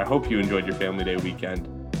 Oh, I hope you enjoyed your family day weekend.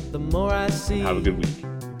 The more I see, have a good week.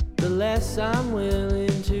 The less I'm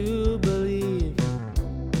willing to believe.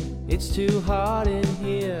 It's too hard in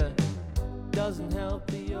here. Doesn't help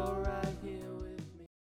that you're right.